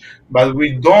change, but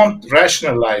we don't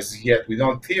rationalize yet. We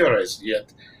don't theorize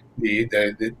yet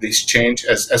this change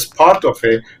as part of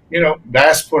a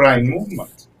diaspora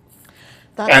movement.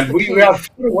 And we are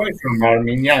far away from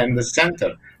Armenia in the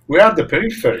center. We are the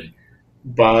periphery,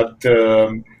 but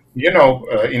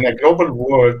in a global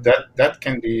world, that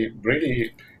can be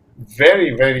really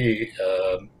very, very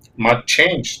much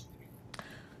changed.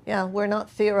 Yeah, we're not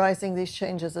theorizing these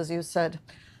changes, as you said.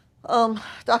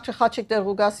 Dr. Khatchik,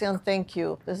 DerGhougassian, thank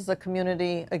you. This is a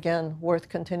community, again, worth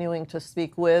continuing to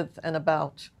speak with and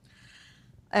about.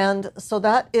 And so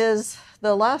that is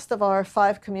the last of our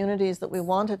 5 communities that we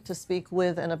wanted to speak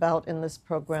with and about in this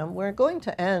program. We're going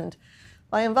to end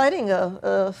by inviting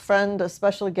a friend, a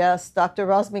special guest, Dr.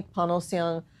 Razmik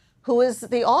Panossian, who is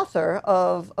the author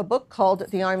of a book called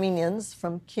The Armenians,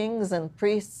 From Kings and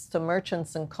Priests to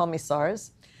Merchants and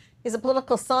Commissars. He's a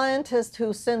political scientist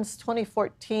who since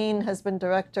 2014 has been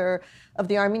director of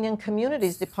the Armenian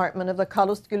Communities Department of the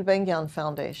Gulbenkian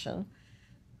Foundation,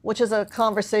 which is a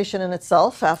conversation in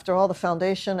itself. After all, the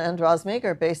foundation and Razmik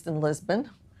are based in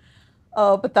Lisbon.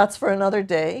 But that's for another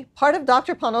day. Part of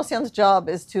Dr. Panossian's job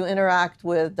is to interact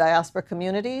with diaspora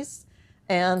communities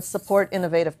and support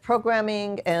innovative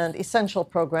programming and essential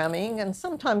programming, and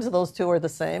sometimes those two are the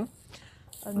same.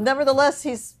 Nevertheless,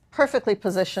 he's perfectly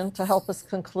positioned to help us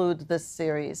conclude this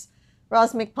series.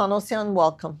 Razmik Panossian,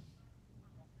 welcome.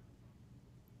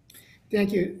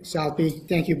 Thank you, Salpi.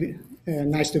 Thank you.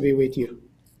 Nice to be with you.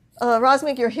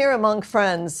 Razmik, you're here among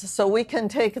friends, so we can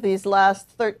take these last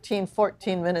 13,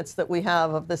 14 minutes that we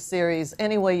have of this series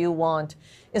any way you want.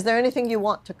 Is there anything you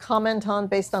want to comment on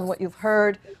based on what you've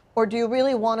heard, or do you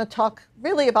really want to talk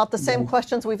really about the same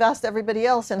questions we've asked everybody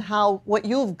else and what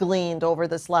you've gleaned over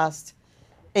this last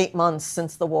 8 months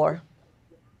since the war?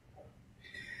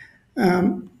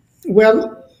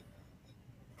 Well,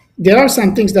 there are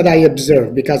some things that I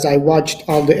observed because I watched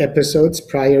all the episodes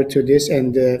prior to this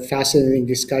and the fascinating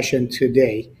discussion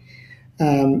today.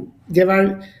 There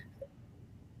are,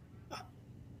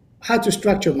 how to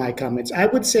structure my comments. I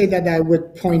would say that I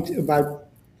would point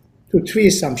to 3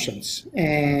 assumptions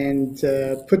and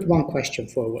put 1 question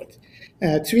forward.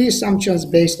 3 assumptions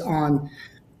based on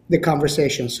the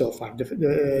conversation so far,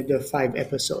 the 5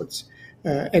 episodes.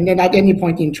 And then at any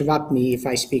point interrupt me if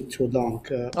I speak too long.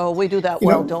 Oh, we do that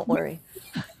well, don't worry.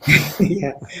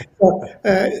 Yeah. So,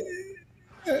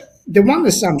 the one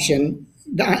assumption,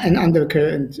 an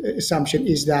undercurrent assumption,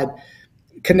 is that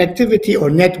connectivity or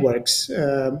networks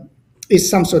is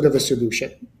some sort of a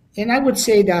solution. And I would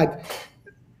say that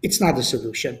it's not a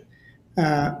solution.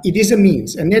 It is a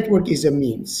means. A network is a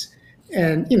means.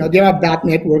 And, there are bad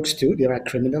networks too. There are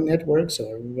criminal networks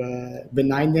or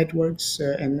benign networks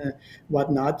and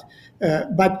whatnot.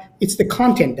 But it's the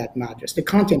content that matters, the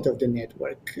content of the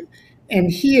network.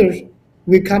 And here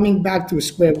we're coming back to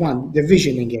square one, the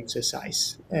visioning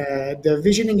exercise. The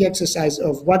visioning exercise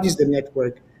of what is the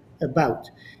network about.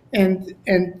 And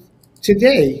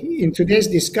today, in today's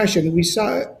discussion, we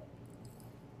saw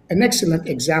an excellent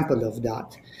example of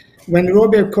that. When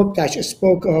Robert Koptas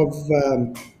spoke of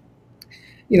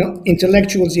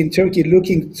intellectuals in Turkey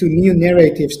looking to new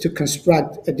narratives to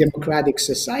construct a democratic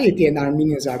society, and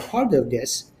Armenians are part of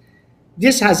this.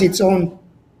 This has its own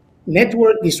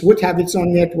network. This would have its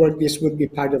own network. This would be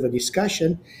part of a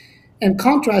discussion. And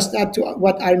contrast that to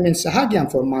what Armen Sahakyan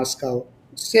from Moscow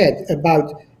said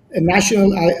about a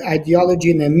national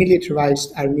ideology and a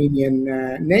militarized Armenian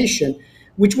nation,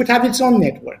 which would have its own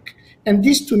network. And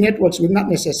these 2 networks would not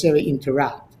necessarily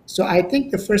interact. So I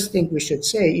think the first thing we should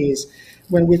say is,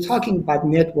 when we're talking about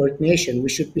network nation, we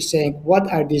should be saying, what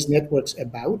are these networks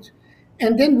about?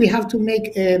 And then we have to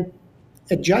make a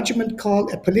a judgment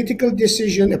call, a political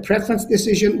decision, a preference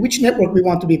decision, which network we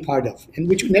want to be part of and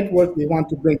which network we want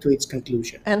to bring to its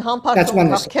conclusion. And Hampar That's one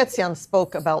Khatchik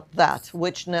spoke about that.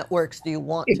 Which networks do you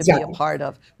want to be a Exactly. part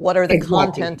of? What are the Exactly.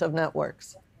 content of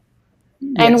networks?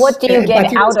 And Yes. what do you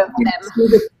get out of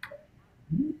them?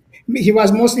 He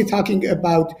was mostly talking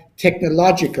about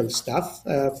technological stuff,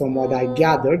 from what I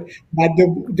gathered, but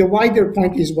the wider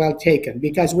point is well taken,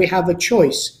 because we have a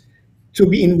choice to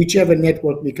be in whichever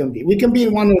network we can be. We can be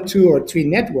in one or two or three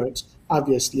networks,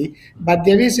 obviously, but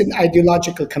there is an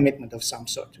ideological commitment of some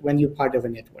sort when you're part of a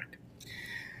network.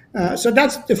 So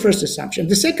that's the first assumption.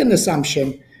 The second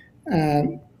assumption,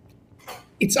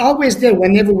 it's always there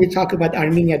whenever we talk about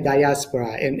Armenia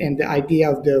diaspora and the idea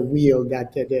of the wheel,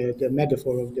 that the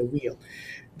metaphor of the wheel,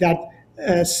 that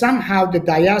somehow the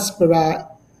diaspora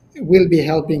will be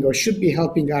helping or should be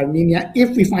helping Armenia if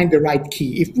we find the right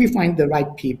key, if we find the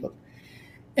right people.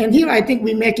 And here I think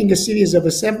we're making a series of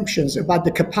assumptions about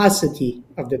the capacity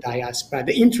of the diaspora,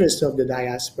 the interest of the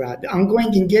diaspora, the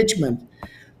ongoing engagement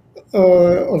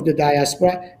of the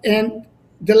diaspora, and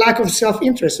the lack of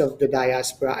self-interest of the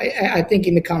diaspora. I think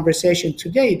in the conversation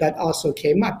today that also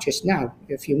came up just now,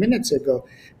 a few minutes ago,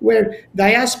 where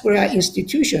diaspora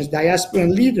institutions, diaspora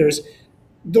leaders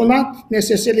do not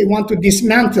necessarily want to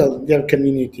dismantle their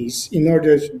communities in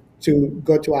order to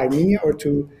go to Armenia or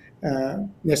to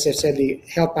necessarily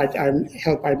help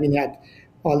Armenia at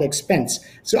all expense.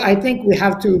 So I think we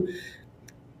have to,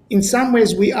 in some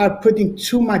ways, we are putting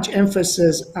too much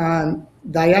emphasis on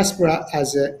diaspora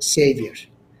as a savior.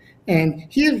 And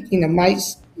here,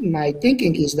 my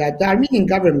thinking is that the Armenian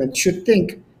government should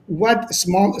think what a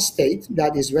small state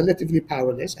that is relatively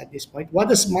powerless at this point,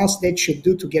 what a small state should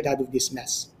do to get out of this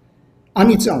mess on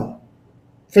its own.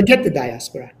 Forget the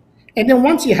diaspora. And then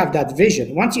once you have that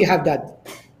vision, once you have that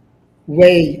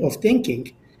way of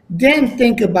thinking, then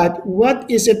think about what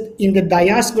is it in the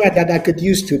diaspora that I could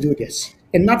use to do this,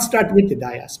 and not start with the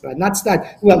diaspora, not start,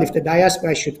 well, if the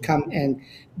diaspora should come and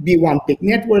be one big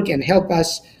network and help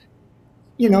us.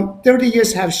 30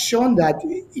 years have shown that,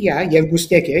 yeah,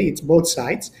 it's both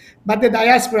sides, but the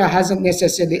diaspora hasn't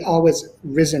necessarily always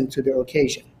risen to the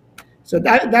occasion. So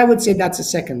that I would say that's a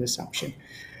second assumption.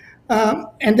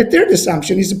 And the third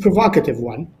assumption is a provocative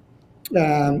one,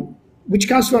 which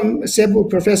comes from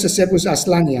Professor Sebus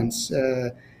Aslanyan's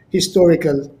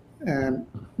historical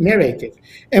narrative.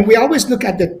 And we always look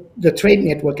at the trade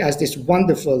network as this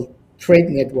wonderful trade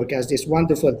network, as this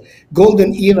wonderful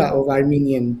golden era of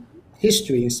Armenian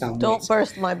history in some ways. Don't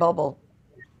burst my bubble.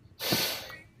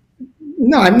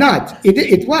 No, I'm not.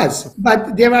 It was.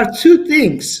 But there are two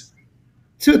things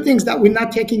that we're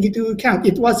not taking into account.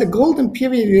 It was a golden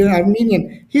period in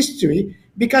Armenian history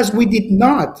because we did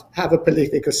not have a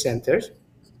political center.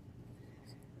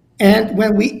 And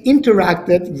when we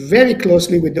interacted very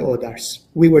closely with the Odars,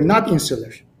 we were not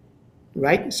insular,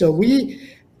 right? So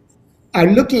we are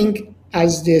looking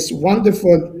as this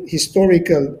wonderful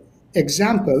historical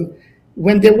example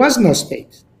when there was no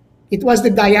state. It was the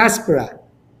diaspora.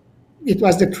 It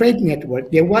was the trade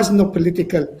network. There was no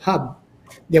political hub.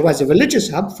 There was a religious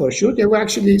hub, for sure. There were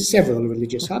actually several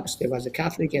religious hubs. There was a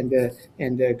Catholic and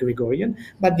the Gregorian,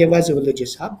 but there was a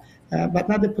religious hub, but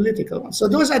not a political one. So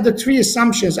those are the three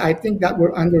assumptions, I think, that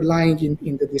were underlying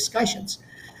in the discussions.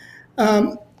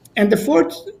 And the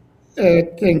fourth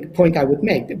point I would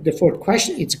make, the fourth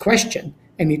question, it's a question,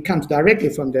 and it comes directly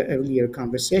from the earlier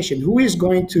conversation. Who is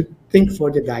going to think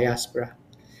for the diaspora?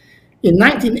 In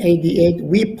 1988,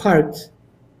 we parked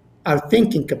our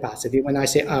thinking capacity. When I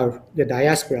say the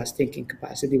diaspora's thinking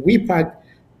capacity, we parked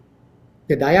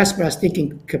the diaspora's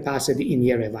thinking capacity in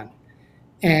Yerevan.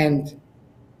 And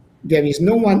there is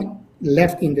no one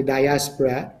left in the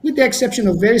diaspora, with the exception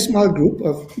of a very small group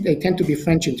they tend to be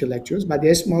French intellectuals, but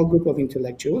there's a small group of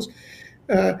intellectuals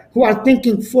who are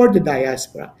thinking for the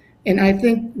diaspora. And I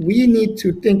think we need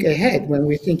to think ahead when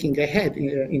we're thinking ahead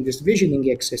in this visioning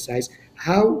exercise.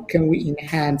 How can we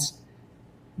enhance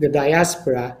the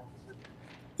diaspora,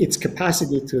 its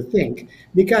capacity to think?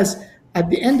 Because at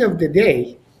the end of the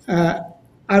day,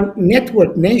 our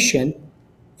network nation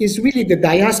is really the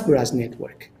diaspora's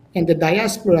network. And the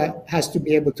diaspora has to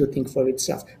be able to think for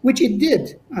itself, which it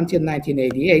did until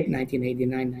 1988,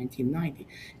 1989, 1990.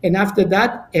 And after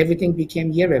that, everything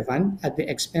became Yerevan at the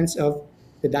expense of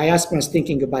the diasporans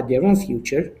thinking about their own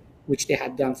future, which they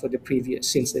had done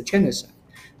since the genocide.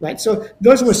 Right. So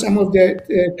those were some of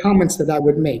the comments that I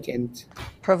would make. And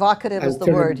provocative is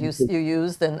the word you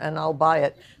used, and I'll buy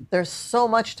it. There's so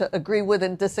much to agree with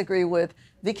and disagree with.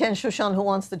 Vicken, Shushan, who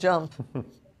wants to jump?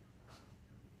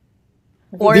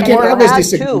 Or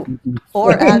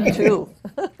add two.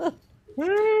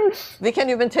 Vicken,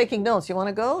 you've been taking notes. You want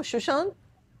to go, Shushan?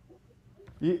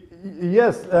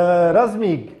 Yes,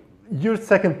 Razmik, your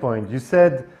second point, you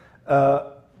said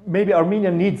maybe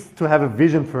Armenia needs to have a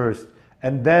vision first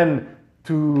and then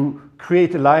to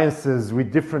create alliances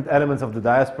with different elements of the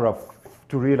diaspora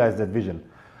to realize that vision.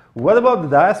 What about the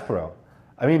diaspora?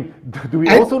 I mean, do we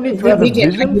also need to have a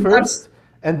vision first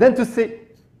and then to say...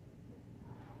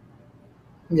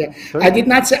 Yeah, sorry? I did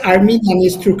not say Armenia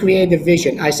needs to create a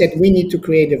vision. I said we need to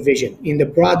create a vision in the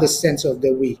broadest sense of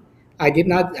the we. I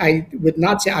would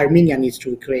not say Armenia needs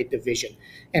to create the vision.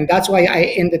 And that's why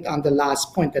I ended on the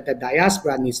last point that the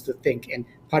diaspora needs to think. And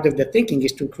part of the thinking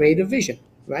is to create a vision,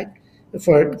 right?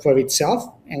 For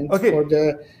itself and for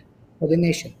the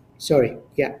nation. Sorry,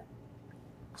 yeah.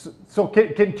 So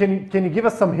can you give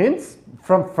us some hints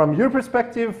from your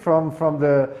perspective, from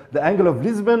the angle of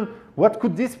Lisbon? What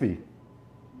could this be?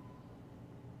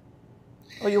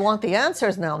 Oh, you want the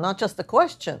answers now, not just the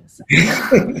questions.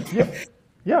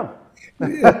 Yeah.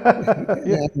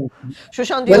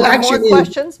 Shushan, do you have more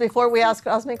questions before we ask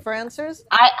Razmik for answers?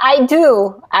 I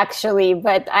do, actually,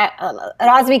 but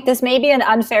Razmik, this may be an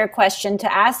unfair question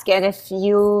to ask, and if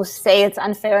you say it's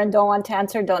unfair and don't want to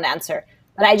answer, don't answer.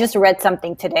 But I just read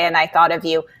something today and I thought of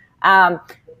you. The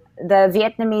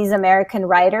Vietnamese-American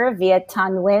writer Viet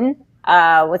Thanh Nguyen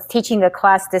was teaching a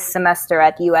class this semester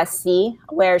at USC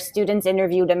where students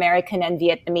interviewed American and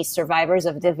Vietnamese survivors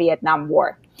of the Vietnam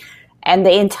War. And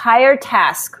the entire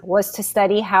task was to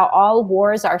study how all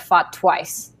wars are fought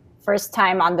twice. First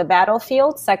time on the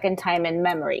battlefield, second time in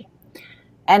memory.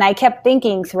 And I kept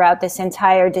thinking throughout this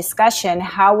entire discussion,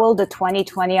 how will the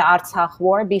 2020 Artsakh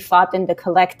War be fought in the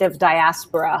collective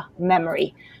diaspora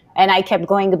memory? And I kept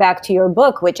going back to your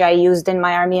book, which I used in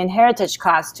my Armenian heritage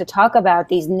class to talk about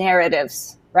these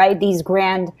narratives, right? These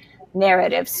grand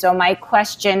narratives. So my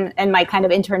question and my kind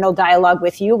of internal dialogue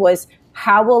with you was,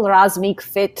 how will Razmik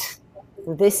fit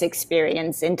this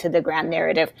experience into the grand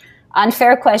narrative?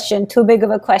 Unfair question, too big of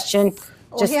a question.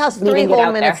 Well, he has 3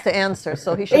 whole minutes to answer,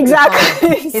 so he should exactly.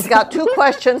 be fine. He's got 2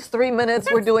 questions, 3 minutes.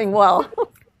 We're doing well.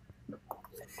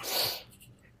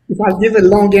 If I give a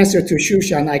long answer to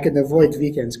Shushan, I can avoid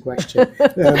Vicken's question.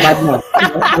 But no,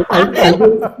 I'll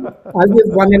give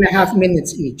 1.5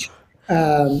 minutes each.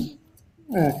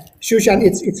 Shushan,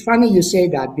 it's funny you say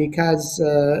that because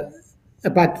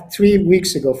about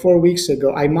 4 weeks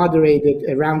ago, I moderated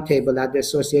a roundtable at the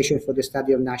Association for the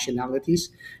Study of Nationalities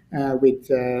with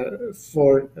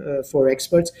 4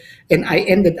 experts. And I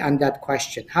ended on that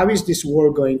question. How is this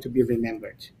war going to be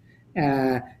remembered?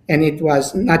 And it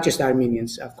was not just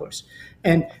Armenians, of course.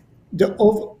 And the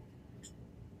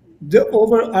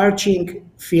overarching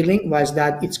feeling was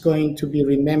that it's going to be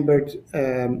remembered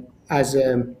as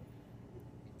an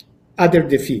utter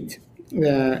defeat.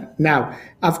 Now,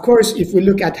 of course, if we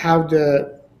look at how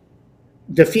the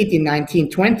defeat in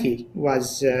 1920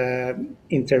 was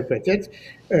interpreted,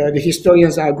 the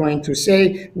historians are going to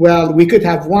say, well, we could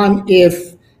have won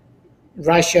if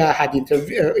Russia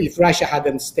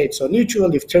hadn't stayed so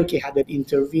neutral, if Turkey hadn't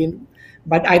intervened.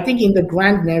 But I think in the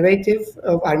grand narrative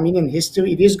of Armenian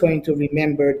history, it is going to be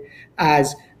remembered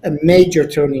as a major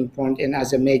turning point and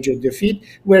as a major defeat,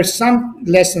 where some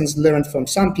lessons learned from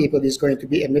some people is going to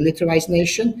be a militarized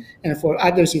nation, and for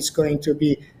others it's going to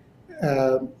be,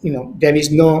 there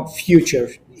is no future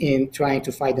in trying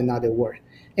to fight another war.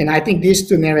 And I think these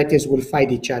 2 narratives will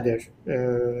fight each other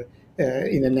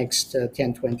in the next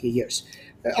 10, 20 years.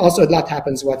 Also, a lot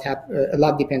depends what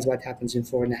happens in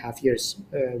 4.5 years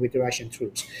with the Russian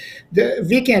troops. The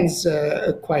Vicken's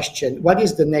question, what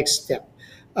is the next step?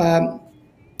 The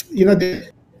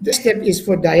step is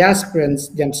for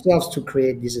diasporans themselves to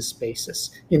create these spaces.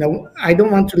 I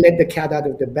don't want to let the cat out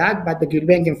of the bag, but the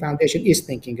Gulbenkian Foundation is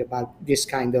thinking about this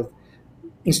kind of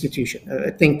institution,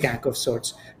 a think tank of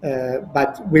sorts.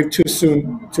 But we're too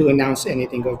soon to announce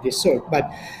anything of this sort. But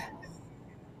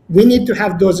we need to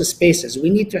have those spaces. We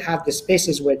need to have the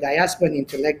spaces where diasporan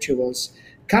intellectuals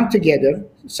come together,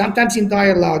 sometimes in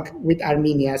dialogue with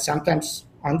Armenia, sometimes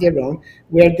on their own,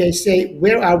 where they say,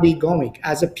 where are we going?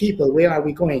 As a people, where are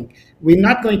we going? We're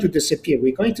not going to disappear.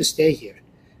 We're going to stay here.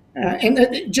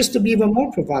 And just to be even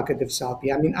more provocative, Salpi,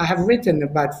 I have written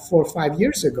about 4 or 5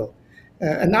 years ago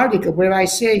an article where I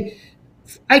say,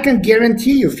 I can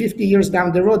guarantee you 50 years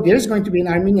down the road, there's going to be an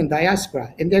Armenian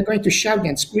diaspora, and they're going to shout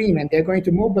and scream, and they're going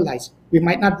to mobilize. We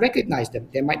might not recognize them.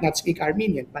 They might not speak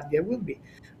Armenian, but there will be.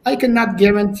 I cannot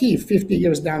guarantee 50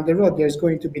 years down the road, there's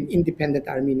going to be an independent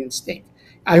Armenian state.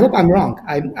 I hope I'm wrong.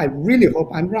 I really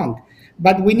hope I'm wrong.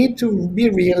 But we need to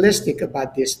be realistic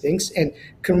about these things and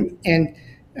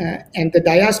And the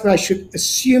diaspora should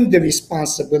assume the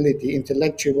responsibility,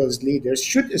 intellectuals, leaders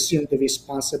should assume the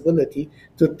responsibility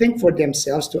to think for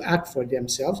themselves, to act for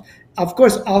themselves. Of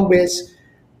course, always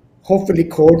hopefully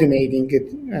coordinating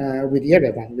it with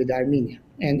Yerevan, with Armenia.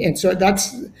 And so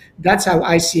that's how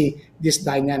I see this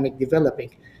dynamic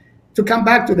developing. To come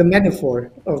back to the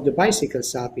metaphor of the bicycle,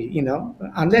 Salpi,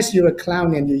 unless you're a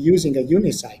clown and you're using a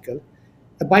unicycle,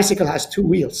 a bicycle has two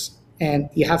wheels, and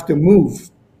you have to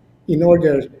move in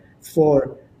order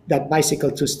for that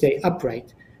bicycle to stay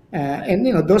upright. And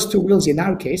those two wheels in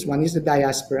our case, one is the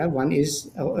diaspora, one is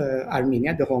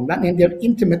Armenia, the homeland, and they're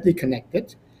intimately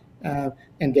connected,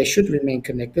 and they should remain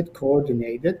connected,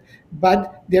 coordinated,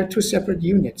 but they're two separate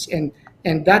units.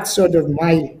 And that's sort of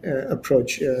my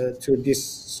approach to this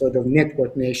sort of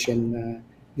network nation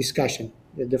discussion,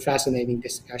 the fascinating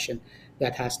discussion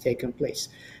that has taken place.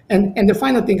 And the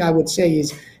final thing I would say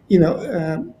is,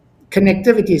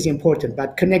 connectivity is important,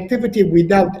 but connectivity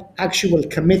without actual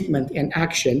commitment and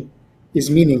action is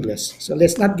meaningless. So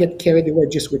let's not get carried away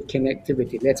just with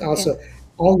connectivity. Let's also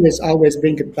always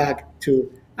bring it back to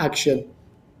action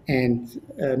and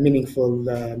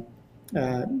meaningful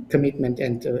commitment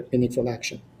and meaningful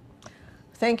action.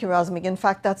 Thank you, Razmik. In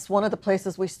fact, that's one of the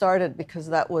places we started, because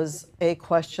that was a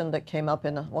question that came up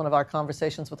in one of our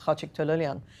conversations with Khatchik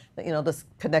that, does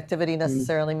connectivity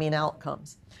necessarily mean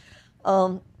outcomes?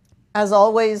 As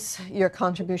always, your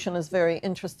contribution is very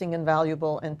interesting and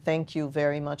valuable, and thank you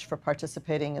very much for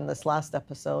participating in this last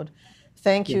episode.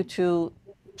 Thank you to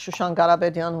Shushan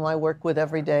Karapetian, who I work with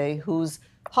every day, whose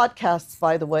podcasts,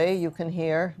 by the way, you can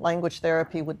hear, Language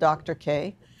Therapy with Dr.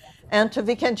 K, and to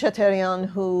Vicken Cheterian,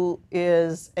 who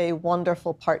is a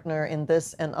wonderful partner in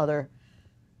this and other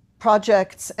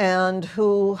projects, and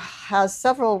who has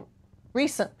several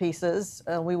recent pieces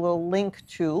we will link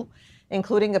to,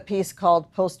 including a piece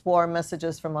called Post-War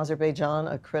Messages from Azerbaijan,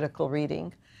 a critical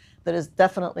reading that is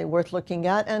definitely worth looking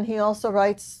at. And he also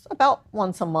writes about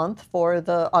once a month for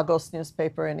the Agos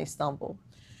newspaper in Istanbul.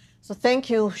 So thank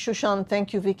you, Shushan.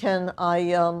 Thank you, Vicken.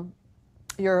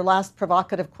 Your last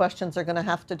provocative questions are going to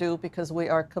have to do, because we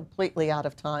are completely out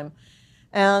of time.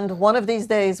 And one of these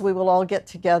days, we will all get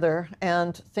together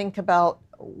and think about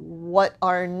what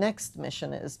our next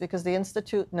mission is, because the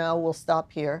Institute now will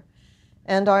stop here.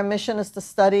 And our mission is to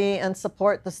study and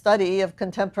support the study of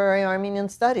contemporary Armenian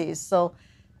studies. So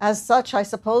as such, I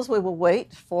suppose we will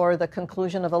wait for the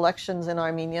conclusion of elections in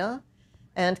Armenia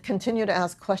and continue to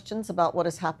ask questions about what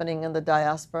is happening in the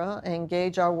diaspora,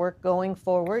 engage our work going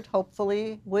forward,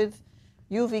 hopefully with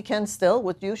you, Vicken, still,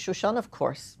 with you, Shushan, of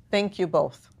course. Thank you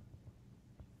both.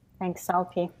 Thanks,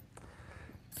 Salpi.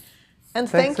 And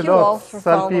thank you a lot, all for Salpi,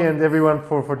 following. and everyone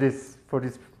for this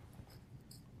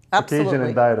occasion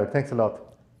and dialogue. Thanks a lot.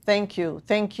 Thank you.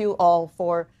 Thank you all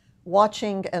for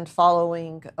watching and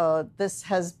following. This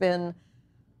has been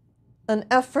an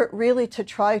effort really to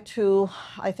try to,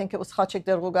 I think it was Khatchik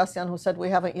DerGhougassian who said we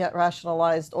haven't yet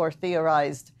rationalized or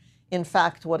theorized, in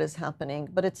fact, what is happening.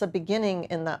 But it's a beginning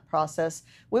in that process.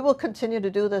 We will continue to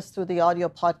do this through the audio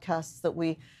podcasts that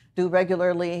we do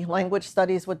regularly. Language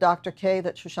Studies with Dr. K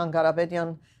that Shushan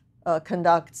Karapetian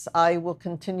conducts. I will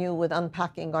continue with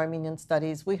Unpacking Armenian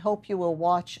Studies. We hope you will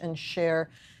watch and share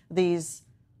these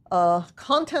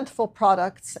contentful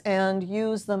products and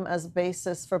use them as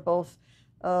basis for both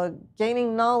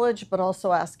gaining knowledge, but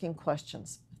also asking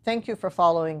questions. Thank you for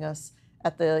following us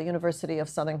at the University of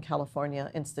Southern California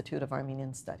Institute of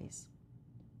Armenian Studies.